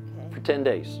for 10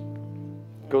 days.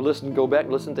 Go back,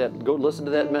 listen to that. Go listen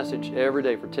to that message every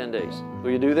day for 10 days.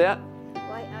 Will you do that?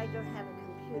 Well, I don't have a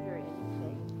computer or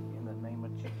anything. In the name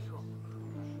of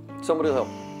Jesus. Somebody will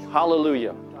help.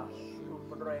 Hallelujah.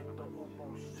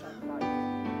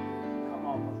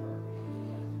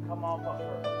 Come off of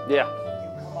her. Yeah. You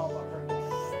come off of her, you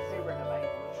spirit of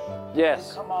anguish. Yes.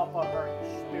 You come off of her, you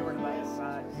spirit of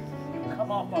anxiety. You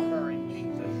come off of her in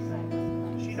Jesus'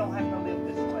 name. She don't have to live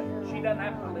this way. She doesn't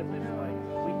have to live this way.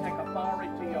 We take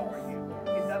authority over you.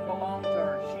 It doesn't belong to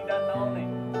her. She doesn't own it.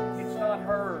 It's not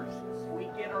hers. We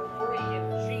get her free in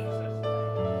Jesus'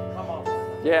 name. Come off of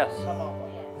her. Yes. Come off of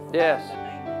her. Yes.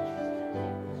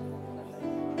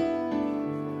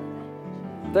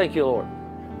 Thank you, Lord.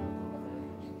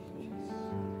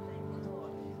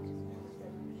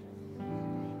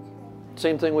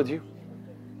 Same thing with you?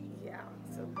 Yeah,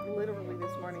 so literally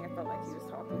this morning I felt like he was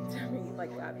talking to me,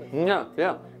 like God was.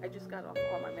 Yeah. I just got off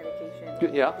all my medication.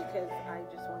 Good, yeah. Because I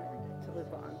just wanted to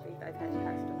live on faith. I've had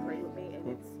Pastor pray with me, and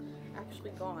it's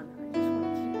actually gone. I just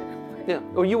want to keep it away.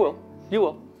 Yeah. Oh, you will. You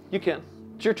will. You can.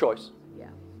 It's your choice. Yeah.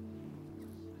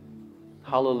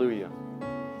 Hallelujah.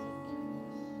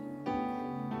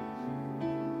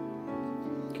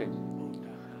 Okay.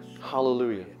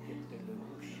 Hallelujah.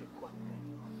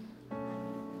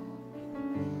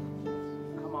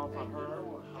 Come off of her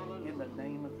in the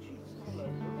name of Jesus.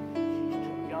 She's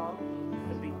too young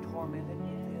to be tormented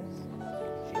with this.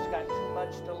 She's got too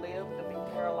much to live to be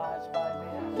paralyzed by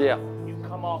this. Yeah. You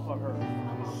come off of her.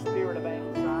 You spirit of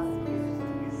anxiety.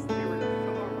 You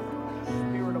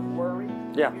spirit of worry.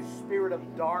 Yeah. You spirit of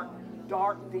dark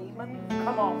demon.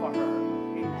 Come off of her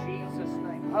in Jesus'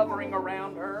 name. Hovering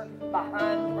around her,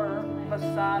 behind her,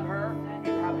 beside her.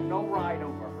 You have no right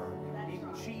over her. In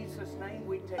Jesus' name,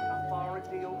 we take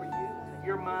authority over you.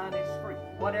 Your mind is free.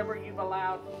 Whatever you've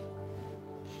allowed,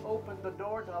 open the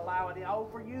door to allow it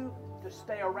over you, to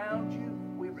stay around you.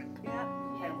 We repent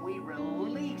and we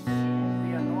release the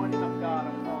anointing of God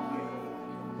upon you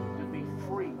to be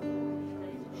free.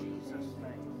 In Jesus'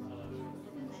 name.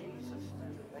 In Jesus'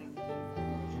 name. Thank you.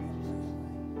 In Jesus'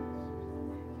 name.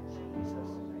 In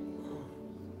Jesus' name.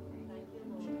 In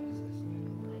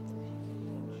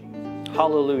Jesus' name.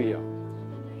 Hallelujah.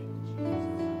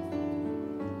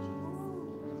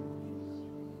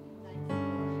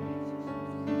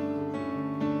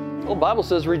 Well, the Bible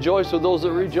says rejoice with those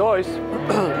that rejoice.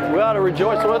 We ought to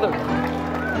rejoice with them.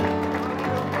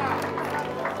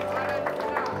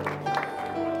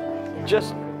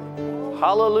 Just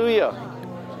hallelujah.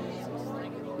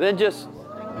 Then just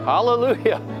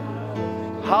hallelujah.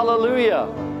 Hallelujah.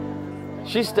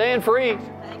 She's staying free.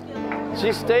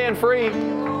 She's staying free.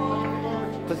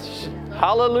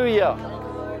 Hallelujah.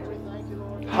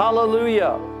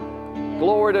 Hallelujah.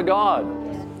 Glory to God.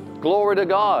 Glory to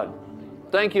God.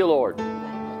 Thank you, Lord.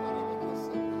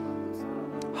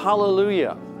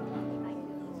 Hallelujah.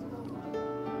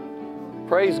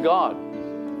 Praise God.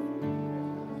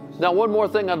 Now, one more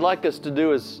thing I'd like us to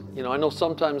do is, I know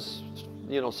sometimes,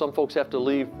 some folks have to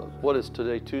leave. What is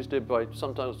today? Tuesday?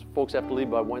 Sometimes folks have to leave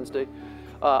by Wednesday.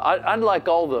 I'd like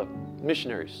all the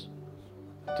missionaries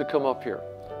to come up here.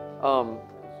 I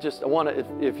want to.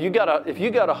 If you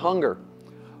got a hunger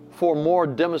for more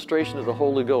demonstration of the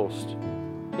Holy Ghost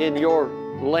in your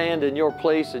land, in your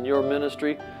place, in your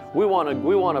ministry, we want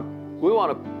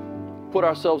to put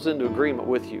ourselves into agreement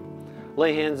with you.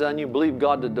 Lay hands on you, believe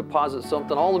God to deposit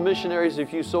something. All the missionaries,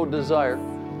 if you so desire.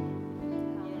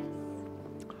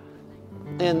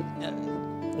 And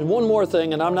one more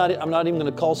thing, and I'm not even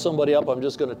going to call somebody up. I'm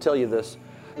just going to tell you this.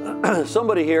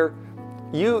 Somebody here,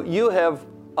 you have.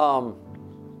 I'm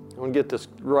going to get this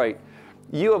right.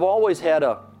 You have always had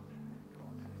a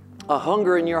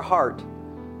hunger in your heart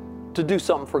to do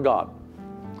something for God.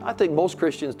 I think most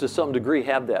Christians to some degree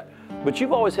have that. But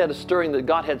you've always had a stirring that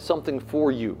God had something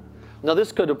for you. Now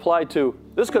this could apply to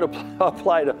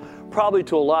probably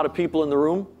to a lot of people in the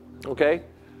room, okay?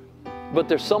 But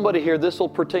there's somebody here, this will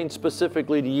pertain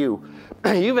specifically to you.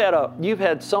 You've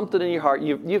had something in your heart,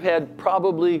 you've had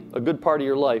probably a good part of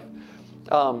your life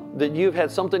that you've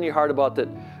had something in your heart about that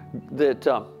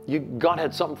God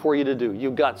had something for you to do.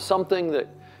 You've got something that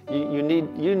you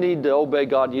need to obey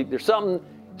God. There's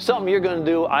something you're going to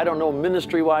do. I don't know,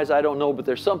 ministry-wise, I don't know, but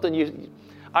there's something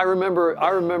I remember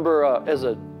as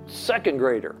a second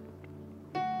grader,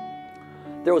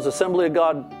 there was Assembly of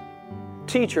God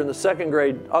teacher in the second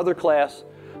grade, other class.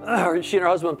 She and her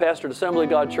husband pastored Assembly of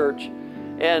God Church.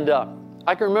 And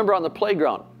I can remember on the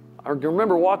playground, I can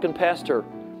remember walking past her,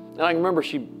 and I can remember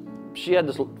she had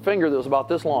this finger that was about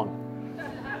this long.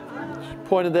 She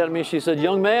pointed that at me. She said,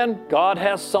 "Young man, God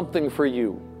has something for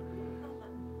you."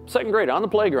 Second grade, on the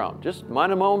playground, just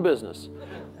minding my own business.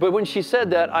 But when she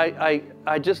said that,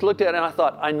 I just looked at it and I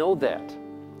thought, I know that.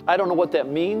 I don't know what that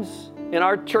means. In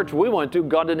our church we went to,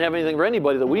 God didn't have anything for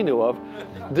anybody that we knew of.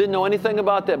 Didn't know anything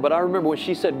about that. But I remember when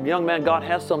she said, "Young man, God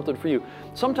has something for you."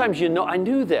 Sometimes I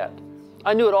knew that.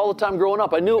 I knew it all the time growing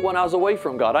up. I knew it when I was away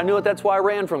from God. I knew it, that's why I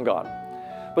ran from God.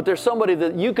 But there's somebody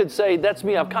that you could say, that's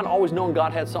me. I've kind of always known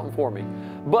God had something for me.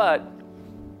 But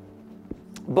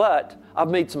I've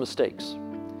made some mistakes.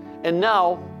 And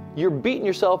now you're beating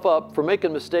yourself up for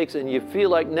making mistakes, and you feel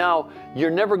like now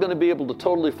you're never going to be able to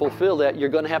totally fulfill that. You're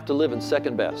going to have to live in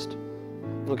second best.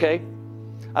 Okay?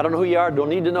 I don't know who you are. Don't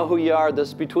need to know who you are. This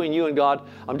is between you and God.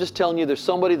 I'm just telling you, there's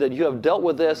somebody that you have dealt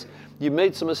with this. You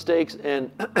made some mistakes,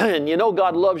 and you know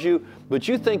God loves you, but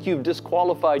you think you've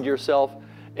disqualified yourself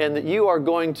and that you are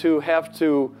going to have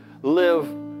to live.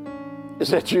 Is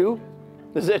that you?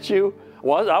 Is that you?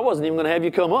 Well, I wasn't even going to have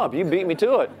you come up. You beat me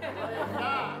to it.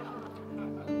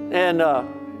 And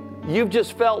you've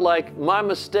just felt like my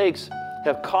mistakes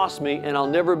have cost me, and I'll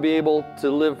never be able to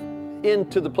live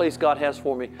into the place God has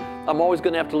for me. I'm always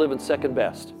going to have to live in second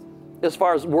best. As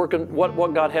far as working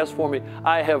what God has for me,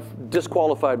 I have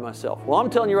disqualified myself. Well,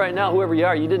 I'm telling you right now, whoever you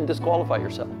are, you didn't disqualify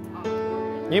yourself.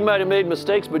 You might have made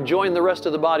mistakes, but join the rest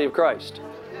of the body of Christ.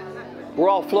 We're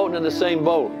all floating in the same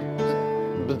boat.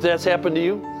 But that's happened to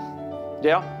you?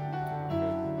 Yeah?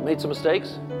 Made some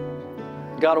mistakes?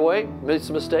 Got away? Made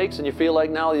some mistakes? And you feel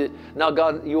like now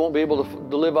God, you won't be able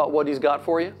to live out what He's got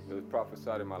for you? It was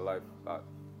prophesied in my life about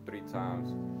 3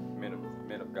 times. Men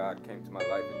of God came to my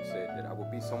life and said that I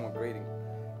would be someone great in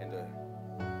the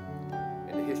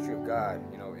history of God,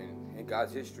 in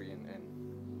God's history.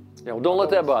 Yeah, well, don't let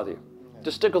that bother you.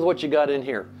 Just stick with what you got in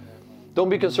here. Don't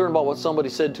be concerned about what somebody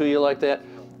said to you like that.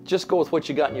 Just go with what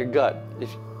you got in your gut.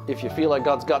 If you feel like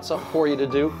God's got something for you to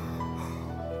do,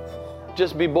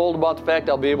 just be bold about the fact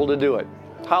I'll be able to do it.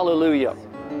 Hallelujah.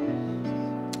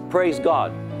 Praise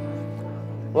God.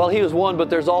 Well, he was one, but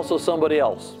there's also somebody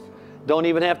else. Don't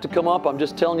even have to come up. I'm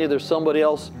just telling you there's somebody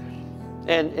else.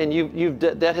 And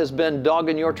that has been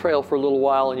dogging your trail for a little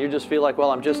while, and you just feel like, well,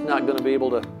 I'm just not going to be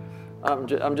able to, I'm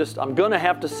going to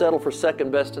have to settle for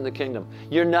second best in the kingdom.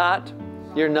 You're not.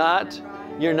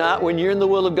 When you're in the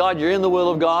will of God, you're in the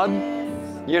will of God.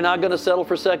 You're not going to settle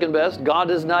for second best. God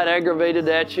is not aggravated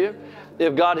at you.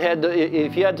 If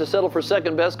you had to settle for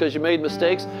second best because you made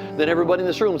mistakes, then everybody in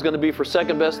this room is going to be for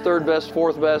second best, third best,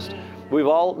 fourth best. We've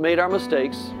all made our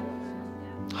mistakes.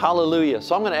 Hallelujah.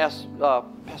 So I'm going to ask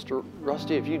Pastor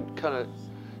Rusty if you'd kind of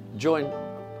join,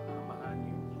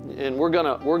 and we're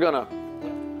gonna.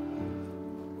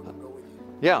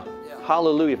 Yeah.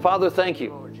 Hallelujah. Father, thank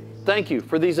you. Thank you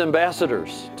for these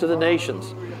ambassadors to the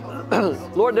nations.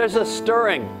 Lord, there's a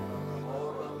stirring.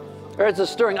 There's a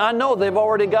stirring. I know they've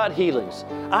already got healings.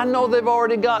 I know they've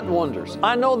already got wonders.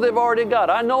 I know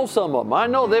some of them. I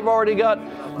know they've already got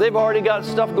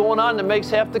stuff going on that makes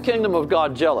half the kingdom of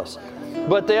God jealous.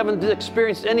 But they haven't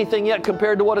experienced anything yet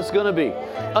compared to what it's going to be.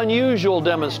 Unusual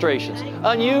demonstrations,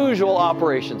 unusual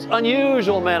operations,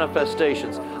 unusual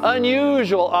manifestations,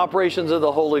 unusual operations of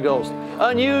the Holy Ghost,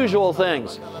 unusual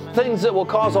things that will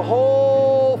cause a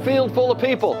whole field full of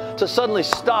people to suddenly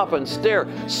stop and stare.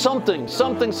 Something.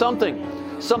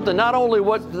 Not only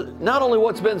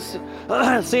what's been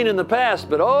seen in the past,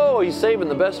 but he's saving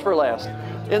the best for last.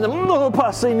 In the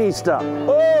pasinista,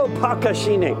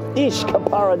 pakashine,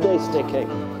 ishkaparadesteke.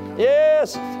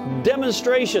 Yes,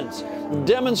 demonstrations.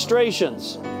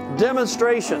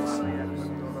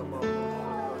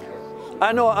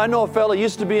 I know a fellow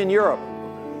used to be in Europe,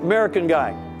 American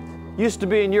guy, used to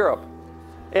be in Europe,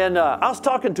 and I was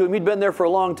talking to him. He'd been there for a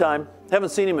long time. Haven't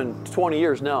seen him in 20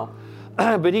 years now,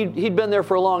 but he'd been there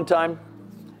for a long time,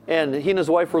 and he and his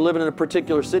wife were living in a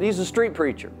particular city. He's a street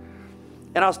preacher.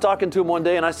 And I was talking to him one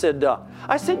day, and I said, I've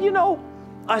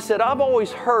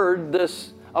always heard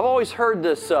this I've always heard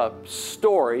this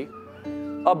story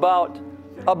about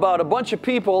a bunch of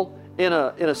people in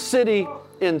a city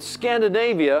in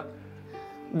Scandinavia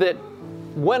that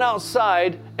went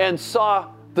outside and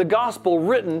saw the gospel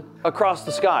written across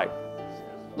the sky,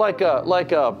 like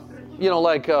a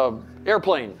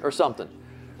airplane or something.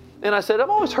 And I said, I've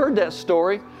always heard that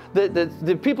story, that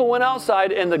the people went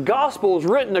outside and the gospel was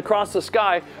written across the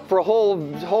sky for a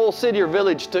whole city or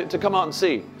village to come out and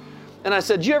see. And I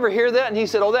said, did you ever hear that? And he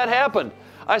said, oh, that happened.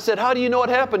 I said, how do you know it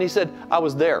happened? He said, I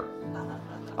was there.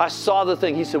 I saw the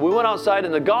thing. He said, we went outside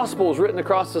and the gospel was written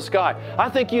across the sky. I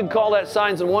think you'd call that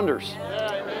signs and wonders.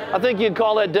 I think you'd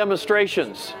call that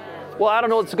demonstrations. Well, I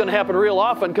don't know if it's going to happen real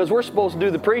often because we're supposed to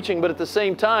do the preaching, but at the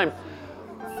same time,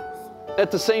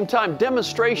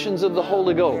 demonstrations of the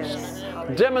Holy Ghost.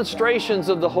 Demonstrations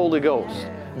of the Holy Ghost.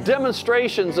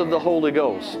 Demonstrations of the Holy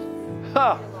Ghost.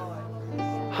 Ha!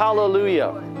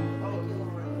 Hallelujah.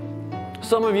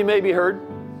 Some of you maybe heard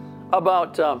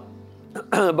about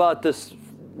this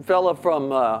fella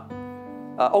from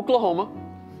Oklahoma.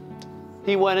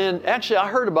 He went in, actually I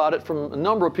heard about it from a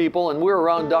number of people, and we were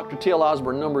around Dr. T.L.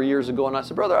 Osborne a number of years ago, and I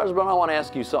said, Brother Osborne, I want to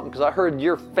ask you something because I heard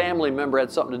your family member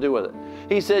had something to do with it.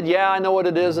 He said, yeah, I know what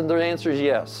it is, and the answer is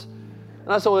yes.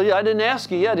 And I said, well, yeah, I didn't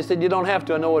ask you yet. He said, you don't have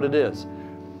to, I know what it is.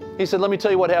 He said, let me tell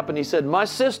you what happened. He said, my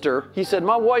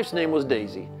wife's name was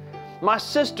Daisy. My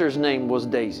sister's name was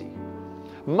Daisy.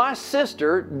 My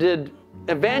sister did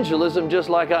evangelism just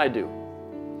like I do.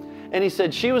 And he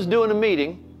said she was doing a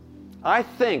meeting, I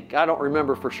don't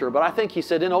remember for sure, but I think he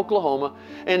said in Oklahoma,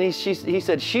 and he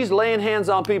said she's laying hands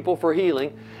on people for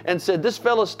healing, and said this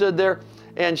fellow stood there,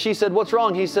 and she said, what's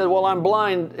wrong? He said, well, I'm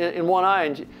blind in one eye,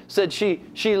 and said she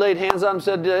laid hands on him and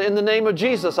said, in the name of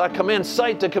Jesus, I command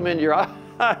sight to come into your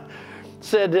eye.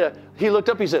 Said, he looked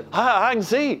up, he said, I can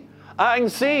see. I can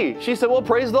see. She said, well,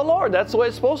 praise the Lord. That's the way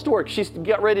it's supposed to work. She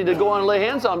got ready to go on and lay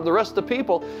hands on the rest of the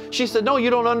people. She said, no,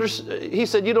 you don't understand. He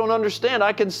said, you don't understand.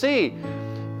 I can see.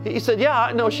 He said,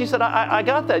 yeah, no. She said, I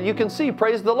got that. You can see.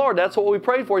 Praise the Lord. That's what we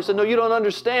prayed for. He said, no, you don't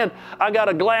understand. I got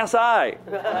a glass eye.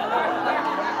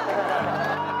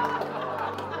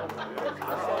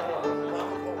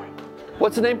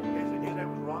 What's the name? His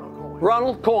name was Ronald Coyne.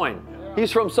 Ronald Coyne.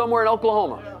 He's from somewhere in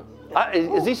Oklahoma.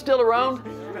 Is he still around?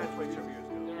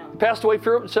 Passed away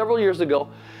several years ago.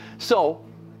 So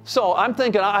I'm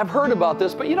thinking, I've heard about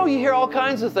this, but you hear all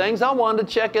kinds of things. I wanted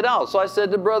to check it out. So I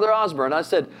said to Brother Osborne, I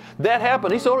said, that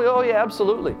happened. He said, oh yeah,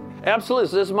 absolutely. Absolutely.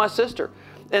 So this is my sister.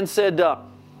 And said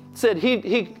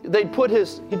he'd put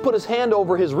his hand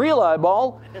over his real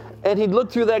eyeball, and he'd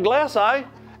look through that glass eye,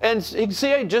 and he'd see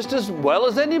it just as well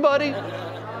as anybody.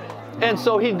 And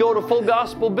so he'd go to Full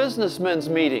Gospel Businessmen's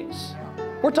meetings.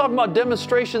 We're talking about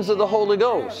demonstrations of the Holy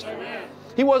Ghost.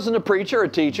 He wasn't a preacher or a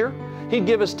teacher. He'd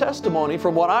give his testimony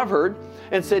from what I've heard,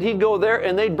 and said he'd go there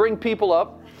and they'd bring people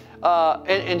up,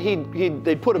 and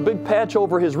they'd put a big patch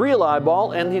over his real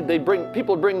eyeball, and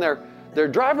people would bring their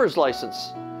driver's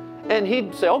license, and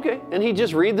he'd say okay, and he'd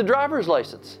just read the driver's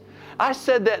license. I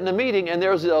said that in the meeting, and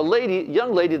there was a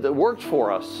young lady that worked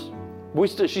for us.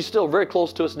 She's still very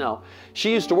close to us now.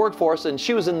 She used to work for us, and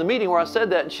she was in the meeting where I said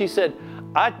that, and she said,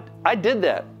 I did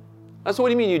that. I said, what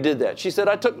do you mean you did that? She said,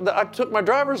 I took my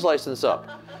driver's license up.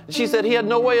 She said, he had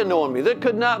no way of knowing me. That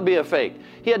could not be a fake.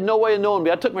 He had no way of knowing me.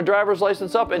 I took my driver's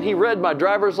license up, and he read my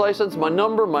driver's license, my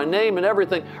number, my name, and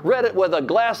everything. Read it with a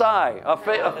glass eye.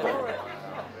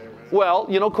 Well,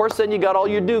 of course, then you got all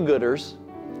your do-gooders.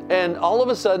 And all of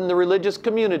a sudden, the religious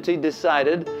community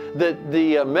decided that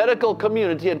the medical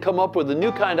community had come up with a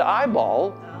new kind of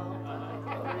eyeball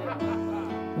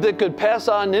that could pass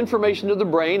on information to the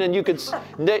brain, and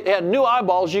they had new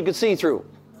eyeballs you could see through.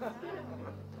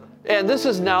 And this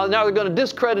is now they're going to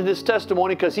discredit his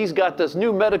testimony because he's got this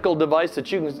new medical device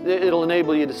that it'll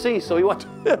enable you to see. So he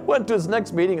went to his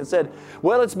next meeting and said,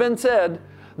 well, it's been said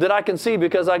that I can see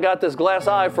because I got this glass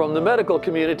eye from the medical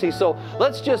community, so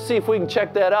let's just see if we can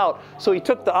check that out. So he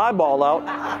took the eyeball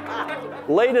out,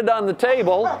 laid it on the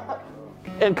table,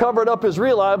 and covered up his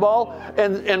real eyeball,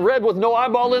 and read with no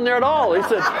eyeball in there at all. He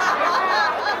said,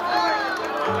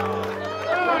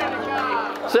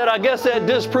 I guess that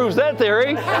disproves that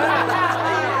theory.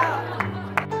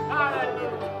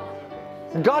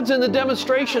 God's in the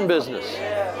demonstration business.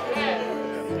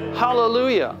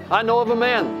 Hallelujah. I know of a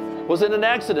man was in an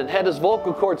accident, had his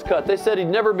vocal cords cut. They said he'd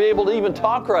never be able to even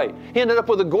talk right. He ended up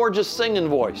with a gorgeous singing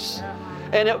voice.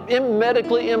 And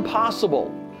medically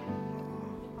impossible.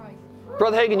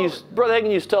 Brother Hagin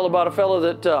used to tell about a fellow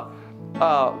that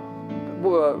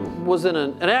was in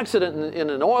an accident in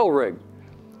an oil rig,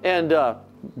 and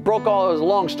broke all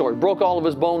of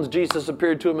his bones. Jesus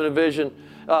appeared to him in a vision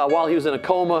while he was in a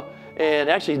coma, And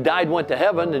actually he died, went to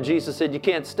heaven, and Jesus said, you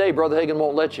can't stay. Brother Hagin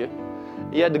won't let you.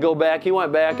 He had to go back. He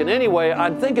went back. And anyway,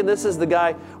 I'm thinking this is the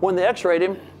guy, when they x-rayed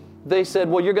him, they said,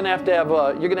 well, you're going to have to have,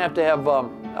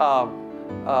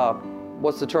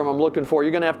 what's the term I'm looking for?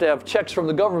 You're going to have checks from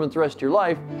the government the rest of your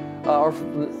life. Or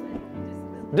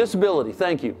disability,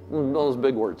 thank you. Those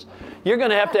big words. You're going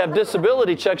to have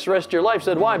disability checks the rest of your life.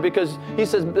 Said, why? Because he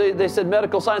said, they said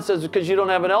medical science says because you don't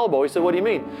have an elbow. He said, what do you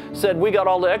mean? Said, we got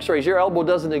all the x-rays. Your elbow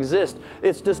doesn't exist.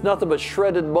 It's just nothing but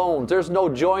shredded bones. There's no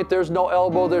joint. There's no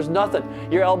elbow. There's nothing.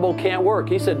 Your elbow can't work.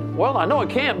 He said, well, I know it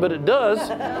can't, but it does.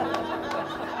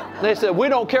 They said, we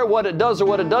don't care what it does or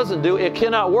what it doesn't do. It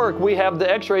cannot work. We have the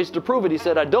x-rays to prove it. He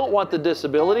said, I don't want the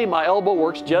disability. My elbow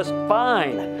works just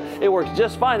fine. It works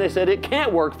just fine. They said, it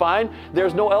can't work fine.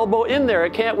 There's no elbow in there.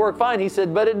 It can't work fine. He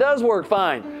said, but it does work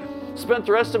fine. Spent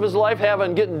the rest of his life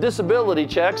getting disability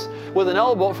checks with an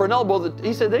elbow, for an elbow that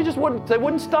he said they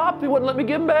wouldn't stop. They wouldn't let me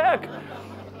give him back.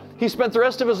 He spent the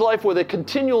rest of his life with a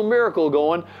continual miracle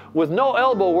going with no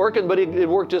elbow working, but it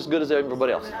worked just as good as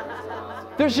everybody else.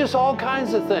 There's just all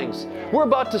kinds of things. We're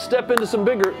about to step into some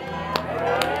bigger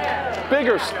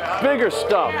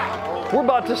stuff. We're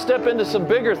about to step into some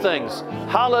bigger things.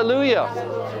 Hallelujah.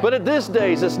 But at this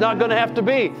days, it's not going to have to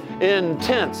be in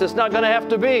tents. It's not going to have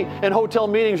to be in hotel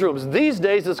meetings rooms. These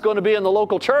days, it's going to be in the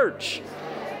local church.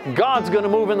 God's going to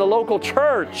move in the local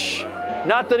church.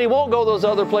 Not that he won't go those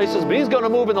other places, but he's going to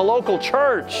move in the local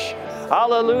church.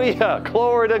 Hallelujah.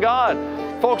 Glory to God.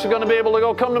 Folks are going to be able to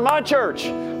go, come to my church.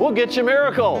 We'll get you a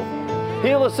miracle.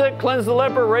 Heal the sick, cleanse the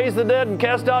leper, raise the dead, and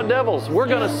cast out devils. We're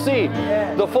going to see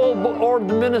the full-orbed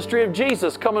ministry of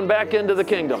Jesus coming back into the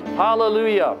kingdom.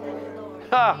 Hallelujah.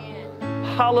 Ha.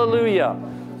 Hallelujah.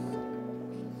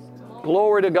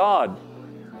 Glory to God.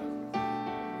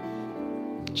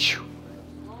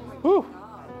 Whew.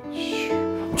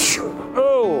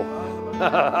 Oh.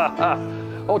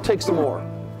 Oh, take some more.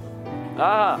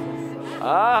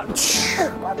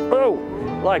 Oh,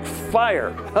 like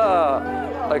fire.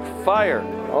 Like fire.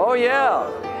 Oh, yeah.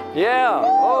 Yeah.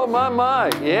 Oh, my.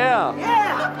 Yeah.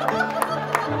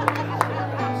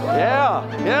 Yeah.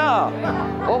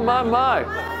 Yeah. Oh, my.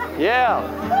 Yeah.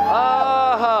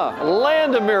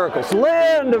 Land of miracles.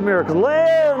 Land of miracles.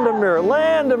 Land of miracles.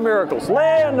 Land of miracles.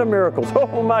 Land of miracles.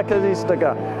 Oh, my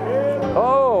kadistaka.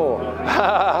 Oh.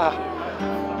 Ha.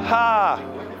 Ha.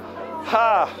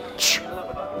 Ha.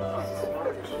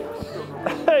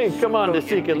 Hey, come on,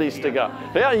 Desika Listaga.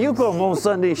 Yeah, you go on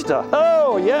Sundista.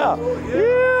 Oh, yeah.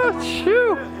 Yeah,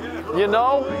 shoo. You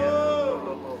know,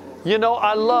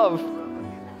 I love,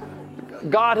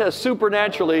 God has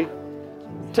supernaturally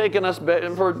taken us back,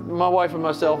 for my wife and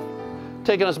myself,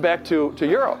 taken us back to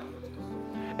Europe.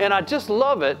 And I just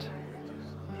love it.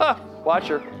 Watch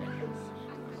her.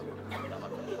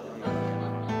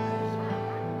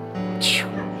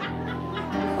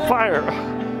 Fire.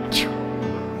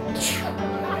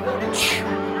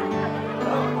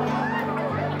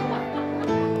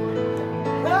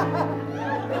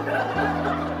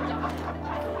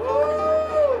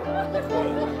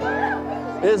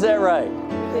 Is that right?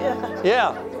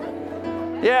 Yeah.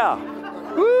 Yeah.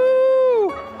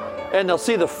 Woo! And they'll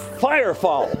see the fire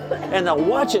fall, and they'll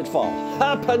watch it fall.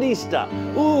 Ha panista.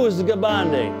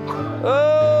 Uzgabande.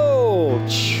 Oh!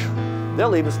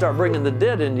 They'll even start bringing the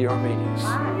dead into your meetings.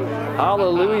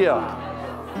 Hallelujah.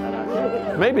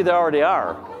 Maybe they already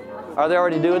are. Are they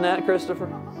already doing that, Christopher?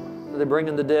 Are they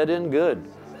bringing the dead in? Good.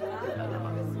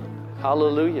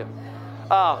 Hallelujah.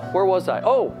 Where was I?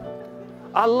 Oh,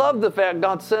 I love the fact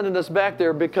God's sending us back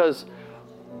there because,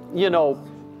 you know,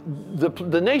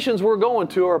 the nations we're going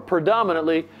to are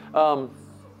predominantly, no,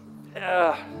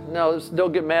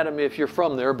 don't get mad at me if you're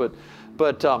from there, but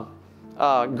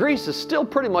Greece is still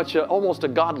pretty much almost a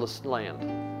godless land,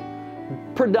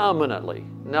 predominantly.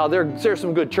 Now there's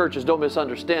some good churches, don't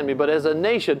misunderstand me, but as a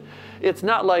nation, it's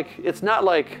not like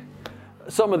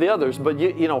some of the others, but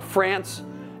you know, France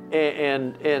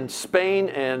and Spain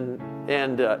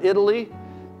and Italy,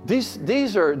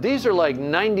 these are like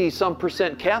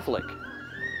 90-some% Catholic,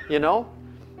 you know.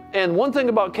 And one thing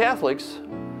about Catholics,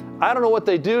 I don't know what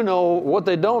they do know, what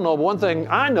they don't know. But one thing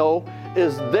I know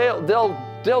is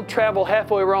they'll travel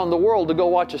halfway around the world to go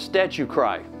watch a statue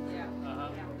cry.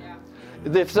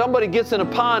 If somebody gets in a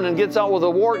pond and gets out with a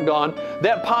wart gone,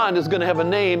 that pond is going to have a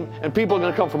name, and people are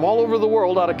going to come from all over the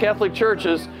world out of Catholic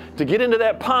churches to get into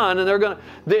that pond, and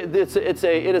it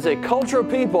is a culture of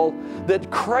people that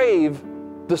crave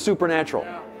the supernatural.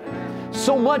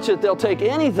 So much that they'll take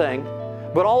anything,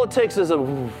 but all it takes is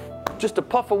just a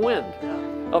puff of wind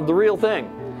of the real thing.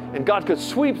 And God could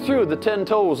sweep through the 10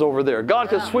 toes over there. God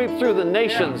could sweep through the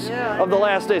nations of the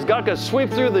last days. God could sweep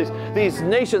through these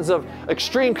nations of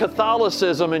extreme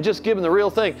Catholicism and just give them the real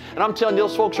thing. And I'm telling you,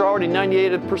 those folks are already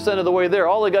 98% of the way there.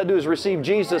 All they got to do is receive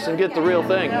Jesus and get the real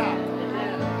thing.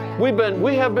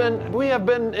 We have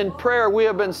been in prayer. We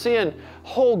have been seeing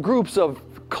whole groups of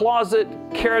closet,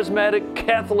 charismatic,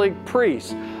 Catholic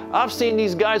priests. I've seen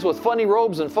these guys with funny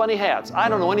robes and funny hats. I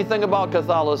don't know anything about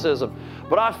Catholicism,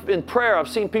 but in prayer, I've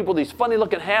seen people with these funny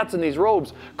looking hats and these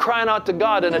robes crying out to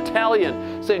God in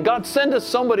Italian, saying, God, send us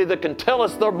somebody that can tell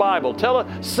us their Bible.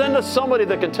 Send us somebody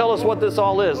that can tell us what this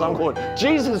all is. I'm going,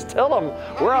 Jesus, tell them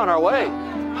we're on our way.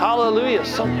 Hallelujah.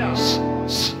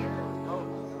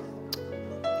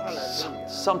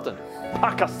 Something.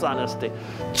 Pakasanesti.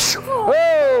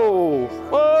 Whoa!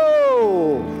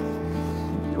 Whoa!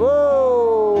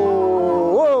 Whoa!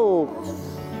 Whoa!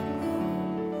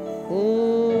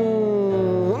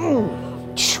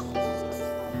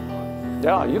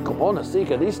 Ja, you come on and see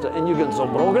Kalista and you can so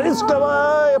broken. It's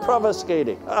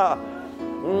provocating.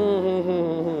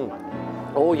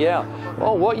 Oh yeah.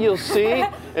 Oh, what you'll see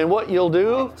and what you'll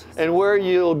do and where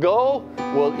you'll go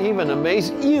will even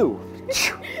amaze you.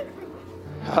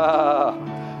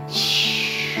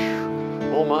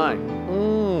 Oh my.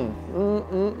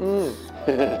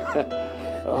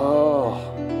 Oh.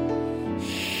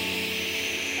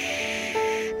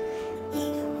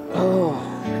 Oh.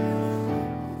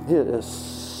 It is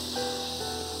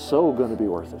so going to be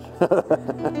worth it.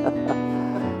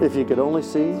 If you could only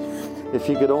see, if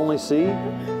you could only see,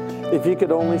 if you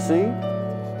could only see,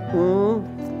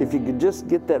 if you could just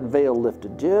get that veil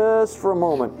lifted just for a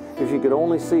moment, if you could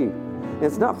only see.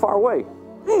 It's not far away.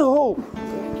 No.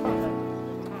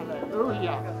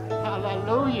 Hallelujah.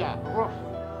 Hallelujah.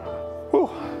 Oh.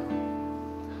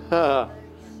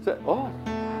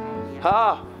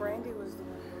 Ha. Brandy was the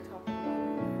one you were talking about.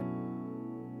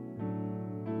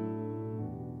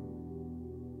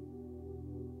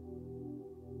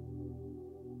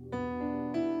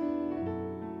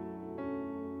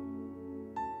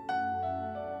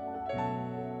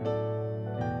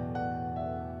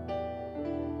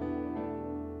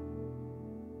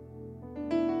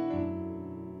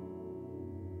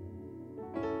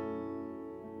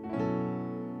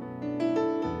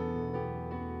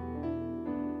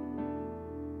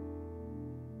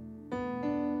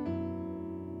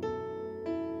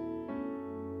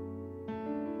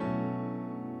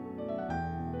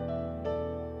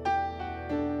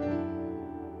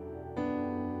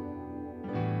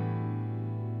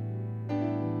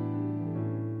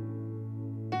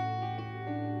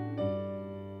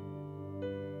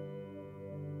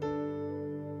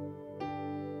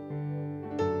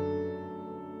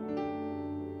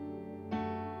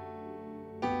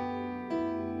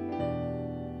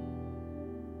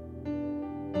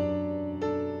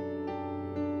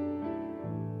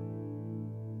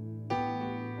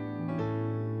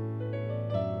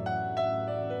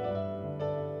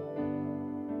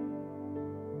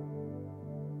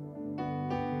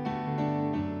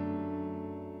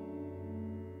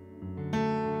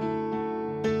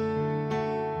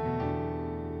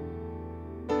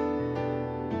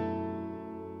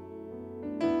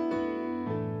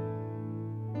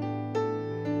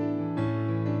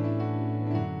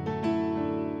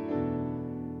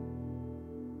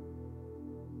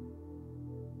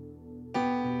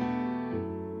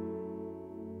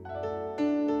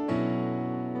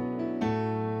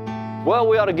 Well,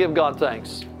 we ought to give God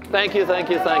thanks. Thank you, thank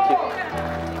you, thank you.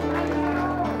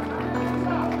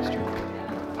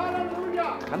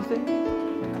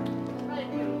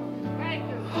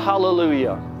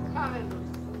 Hallelujah.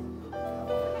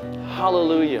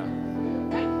 Hallelujah.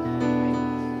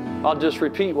 I'll just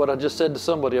repeat what I just said to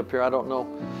somebody up here. I don't know.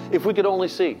 If we could only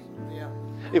see.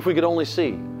 If we could only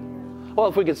see. Well,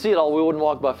 if we could see it all, we wouldn't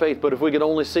walk by faith. But if we could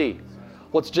only see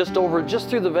what's just over, just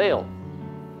through the veil,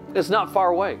 it's not far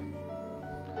away.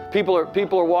 People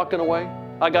are walking away.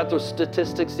 I got those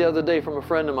statistics the other day from a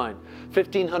friend of mine.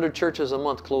 1,500 churches a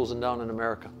month closing down in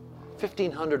America.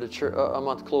 1,500 a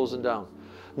month closing down.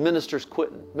 Ministers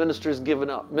quitting. Ministers giving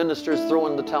up. Ministers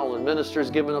throwing the towel in.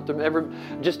 Ministers giving up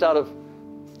just out of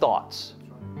thoughts.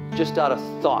 Just out of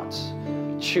thoughts.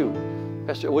 Shoot.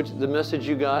 Pastor, the message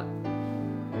you got?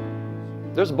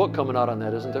 There's a book coming out on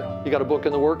that, isn't there? You got a book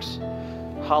in the works?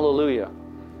 Hallelujah.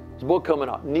 There's a book coming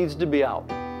out. It needs to be out.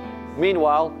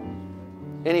 Meanwhile,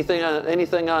 anything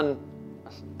on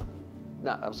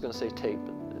I was going to say tape,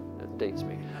 but it dates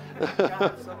me.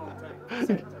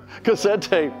 Cassette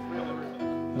tape.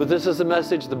 But this is the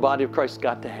message the body of Christ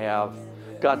got to have.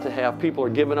 Got to have. People are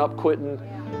giving up, quitting,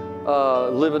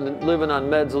 living on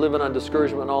meds, living on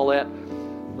discouragement and all that.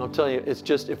 And I'll tell you, it's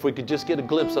just, if we could just get a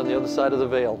glimpse on the other side of the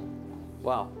veil.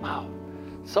 Wow.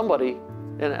 Somebody,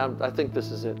 and I think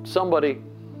this is it. Somebody,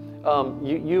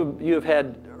 you have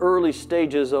had early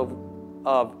stages of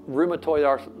rheumatoid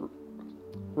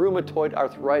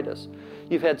arthritis.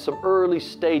 You've had some early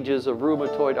stages of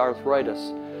rheumatoid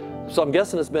arthritis. So I'm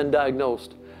guessing it's been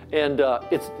diagnosed, and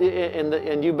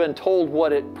and you've been told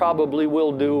what it probably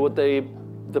will do, what the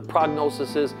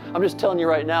prognosis is. I'm just telling you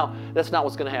right now, that's not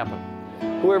what's going to happen.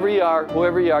 Whoever you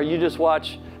are, you just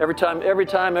watch. Every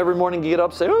morning you get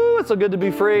up, say, "Oh, it's so good to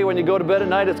be free." When you go to bed at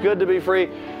night, it's good to be free.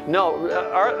 No,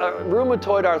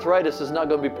 rheumatoid arthritis is not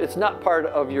going to be. It's not part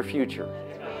of your future.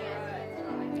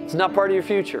 It's not part of your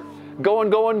future. Going,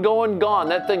 gone.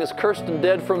 That thing is cursed and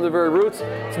dead from the very roots.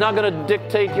 It's not going to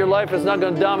dictate your life. It's not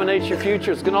going to dominate your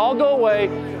future. It's going to all go away.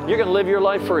 You're going to live your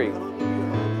life free.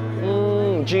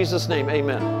 In Jesus' name,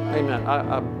 amen. Amen.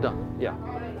 I'm done. Yeah.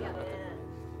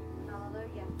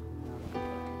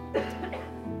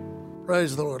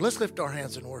 Praise the Lord. Let's lift our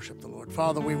hands and worship the Lord.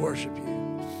 Father, we worship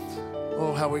you.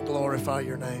 Oh, how we glorify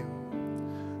your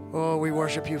name. Oh, we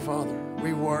worship you, Father.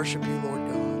 We worship you,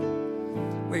 Lord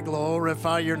God. We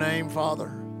glorify your name, Father.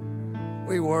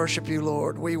 We worship you,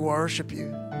 Lord. We worship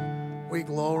you. We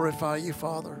glorify you,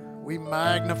 Father. We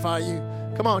magnify you.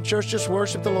 Come on, church, just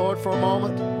worship the Lord for a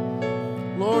moment.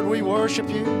 Lord, we worship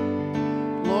you.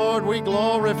 Lord, we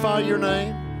glorify your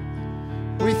name.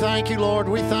 We thank you, Lord.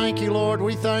 We thank you, Lord.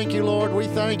 We thank you, Lord. We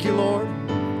thank you, Lord.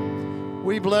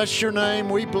 We bless your name.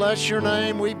 We bless your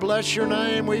name. We bless your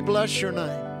name. We bless your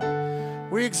name.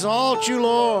 We exalt you,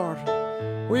 Lord.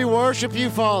 We worship you,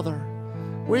 Father.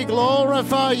 We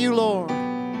glorify you, Lord.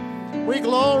 We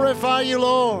glorify you,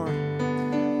 Lord.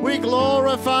 We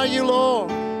glorify you, Lord.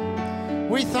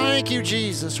 We thank you,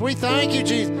 Jesus. We thank you,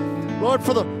 Jesus. Lord,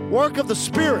 for the work of the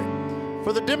Spirit,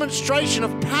 for the demonstration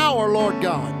of power, Lord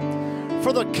God,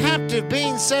 for the captive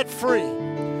being set free,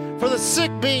 for the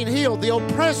sick being healed, the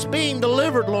oppressed being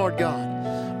delivered, Lord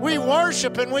God. We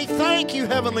worship and we thank you,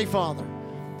 Heavenly Father.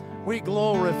 We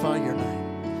glorify your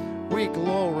name. We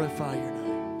glorify your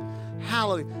name.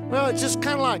 Hallelujah. Well, it's just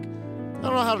kind of like, I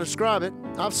don't know how to describe it.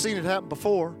 I've seen it happen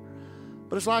before,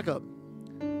 but it's like a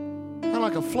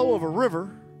flow of a river,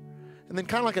 and then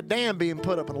kind of like a dam being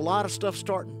put up, and a lot of stuff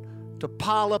starting to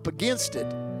pile up against it.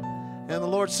 And the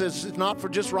Lord says, it's not for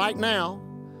just right now,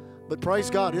 but praise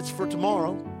God, it's for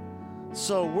tomorrow.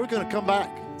 So we're going to come back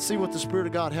and see what the Spirit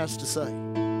of God has to say.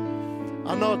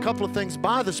 I know a couple of things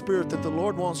by the Spirit that the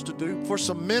Lord wants to do for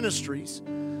some ministries.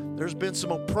 There's been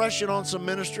some oppression on some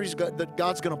ministries that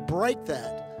God's going to break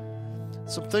that.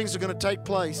 Some things are going to take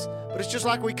place. But it's just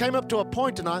like we came up to a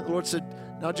point tonight. The Lord said,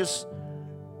 now just,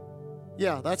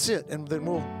 yeah, that's it. And then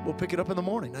we'll pick it up in the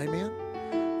morning. Amen.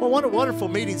 Well, what wonderful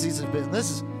meetings these have been.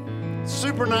 This is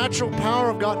supernatural power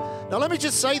of God. Now, let me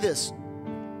just say this.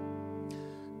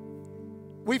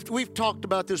 We've talked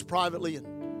about this privately and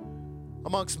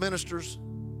amongst ministers,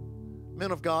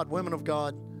 men of God, women of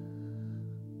God.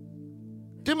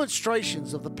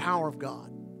 Demonstrations of the power of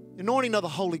God, the anointing of the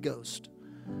Holy Ghost,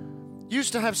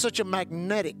 used to have such a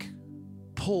magnetic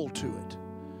pull to it.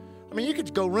 I mean, you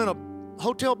could go rent a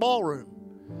hotel ballroom,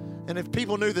 and if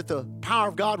people knew that the power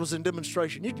of God was in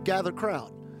demonstration, you'd gather a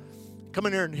crowd. Come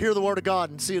in here and hear the Word of God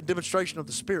and see a demonstration of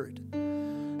the Spirit.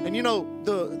 And you know,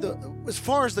 as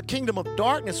far as the kingdom of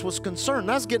darkness was concerned,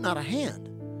 that's getting out of hand.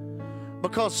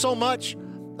 Because so much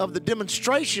of the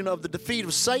demonstration of the defeat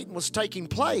of Satan was taking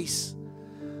place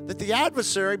that the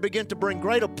adversary began to bring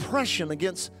great oppression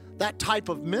against that type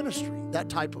of ministry, that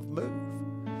type of move.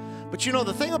 But you know,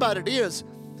 the thing about it is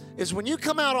when you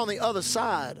come out on the other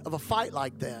side of a fight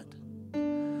like that,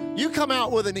 you come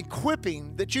out with an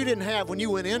equipping that you didn't have when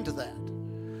you went into that,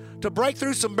 to break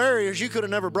through some barriers you could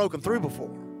have never broken through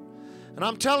before. And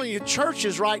I'm telling you,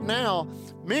 churches right now,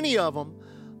 many of them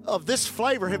of this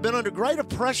flavor have been under great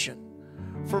oppression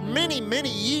for many,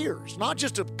 many years, not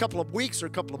just a couple of weeks or a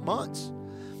couple of months.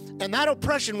 And that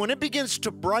oppression, when it begins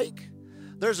to break,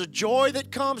 there's a joy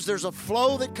that comes, there's a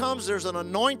flow that comes, there's an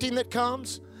anointing that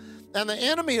comes. And the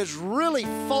enemy has really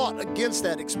fought against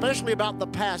that, especially about the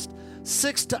past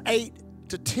 6 to 8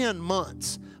 to 10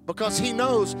 months, because he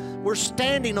knows we're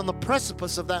standing on the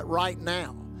precipice of that right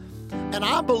now. And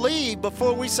I believe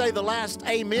before we say the last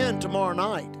amen tomorrow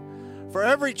night, for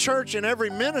every church and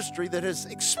every ministry that has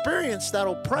experienced that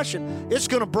oppression, it's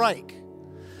going to break.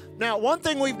 Now, one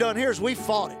thing we've done here is we've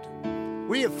fought it.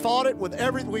 We have fought it with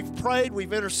everything. We've prayed,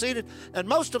 we've interceded, and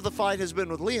most of the fight has been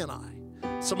with Lee and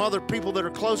I. Some other people that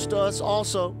are close to us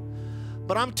also.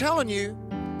 But I'm telling you,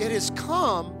 it has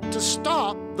come to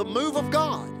stop the move of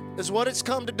God, is what it's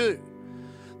come to do.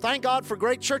 Thank God for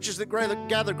great churches that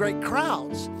gather great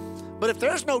crowds. But if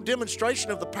there's no demonstration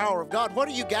of the power of God, what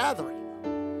are you gathering?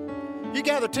 You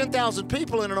gather 10,000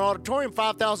 people in an auditorium,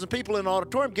 5,000 people in an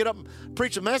auditorium, get up and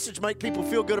preach a message, make people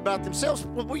feel good about themselves.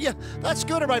 Well, yeah, that's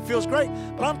good. Everybody feels great.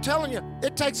 But I'm telling you,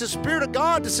 it takes the Spirit of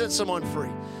God to set someone free.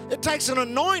 It takes an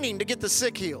anointing to get the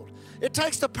sick healed. It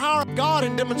takes the power of God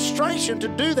in demonstration to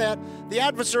do that. The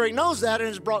adversary knows that and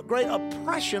has brought great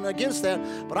oppression against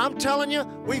that. But I'm telling you,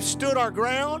 we've stood our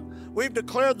ground. We've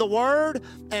declared the word,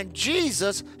 and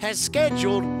Jesus has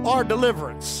scheduled our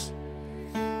deliverance.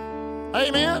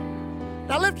 Amen.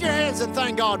 Now lift your hands and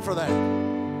thank God for that.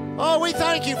 Oh, we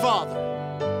thank you, Father.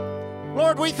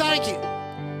 Lord, we thank you.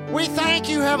 We thank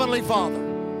you, Heavenly Father.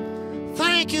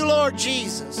 Thank you, Lord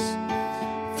Jesus.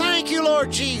 Thank you, Lord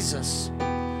Jesus.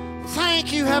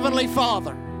 Thank you, Heavenly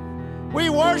Father. We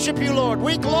worship you, Lord.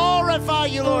 We glorify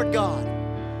you, Lord God.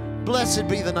 Blessed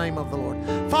be the name of the Lord.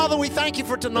 Father, we thank you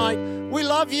for tonight. We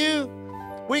love you.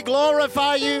 We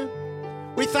glorify you.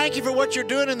 We thank you for what you're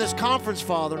doing in this conference,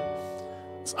 Father.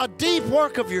 It's a deep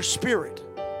work of your Spirit.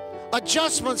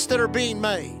 Adjustments that are being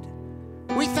made.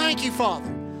 We thank you,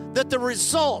 Father, that the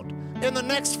result in the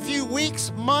next few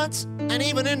weeks, months, and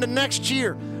even into next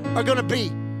year are going to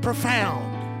be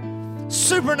profound,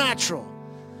 supernatural,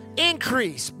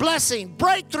 increase, blessing,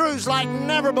 breakthroughs like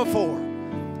never before.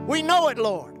 We know it,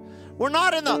 Lord. We're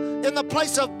not in the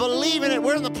place of believing it.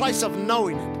 We're in the place of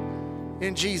knowing it.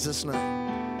 In Jesus'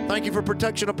 name. Thank you for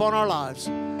protection upon our lives.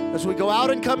 As we go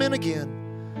out and come in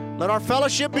again, let our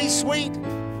fellowship be sweet.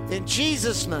 In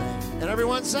Jesus' name. And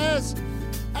everyone says,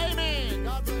 amen.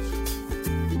 God bless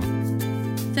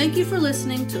you. Thank you for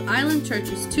listening to Island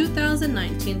Church's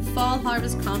 2019 Fall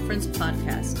Harvest Conference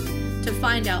podcast. To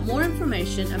find out more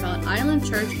information about Island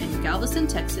Church in Galveston,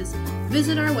 Texas,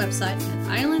 visit our website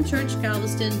at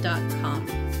islandchurchgalveston.com.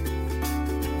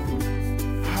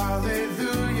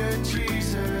 Hallelujah,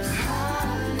 Jesus.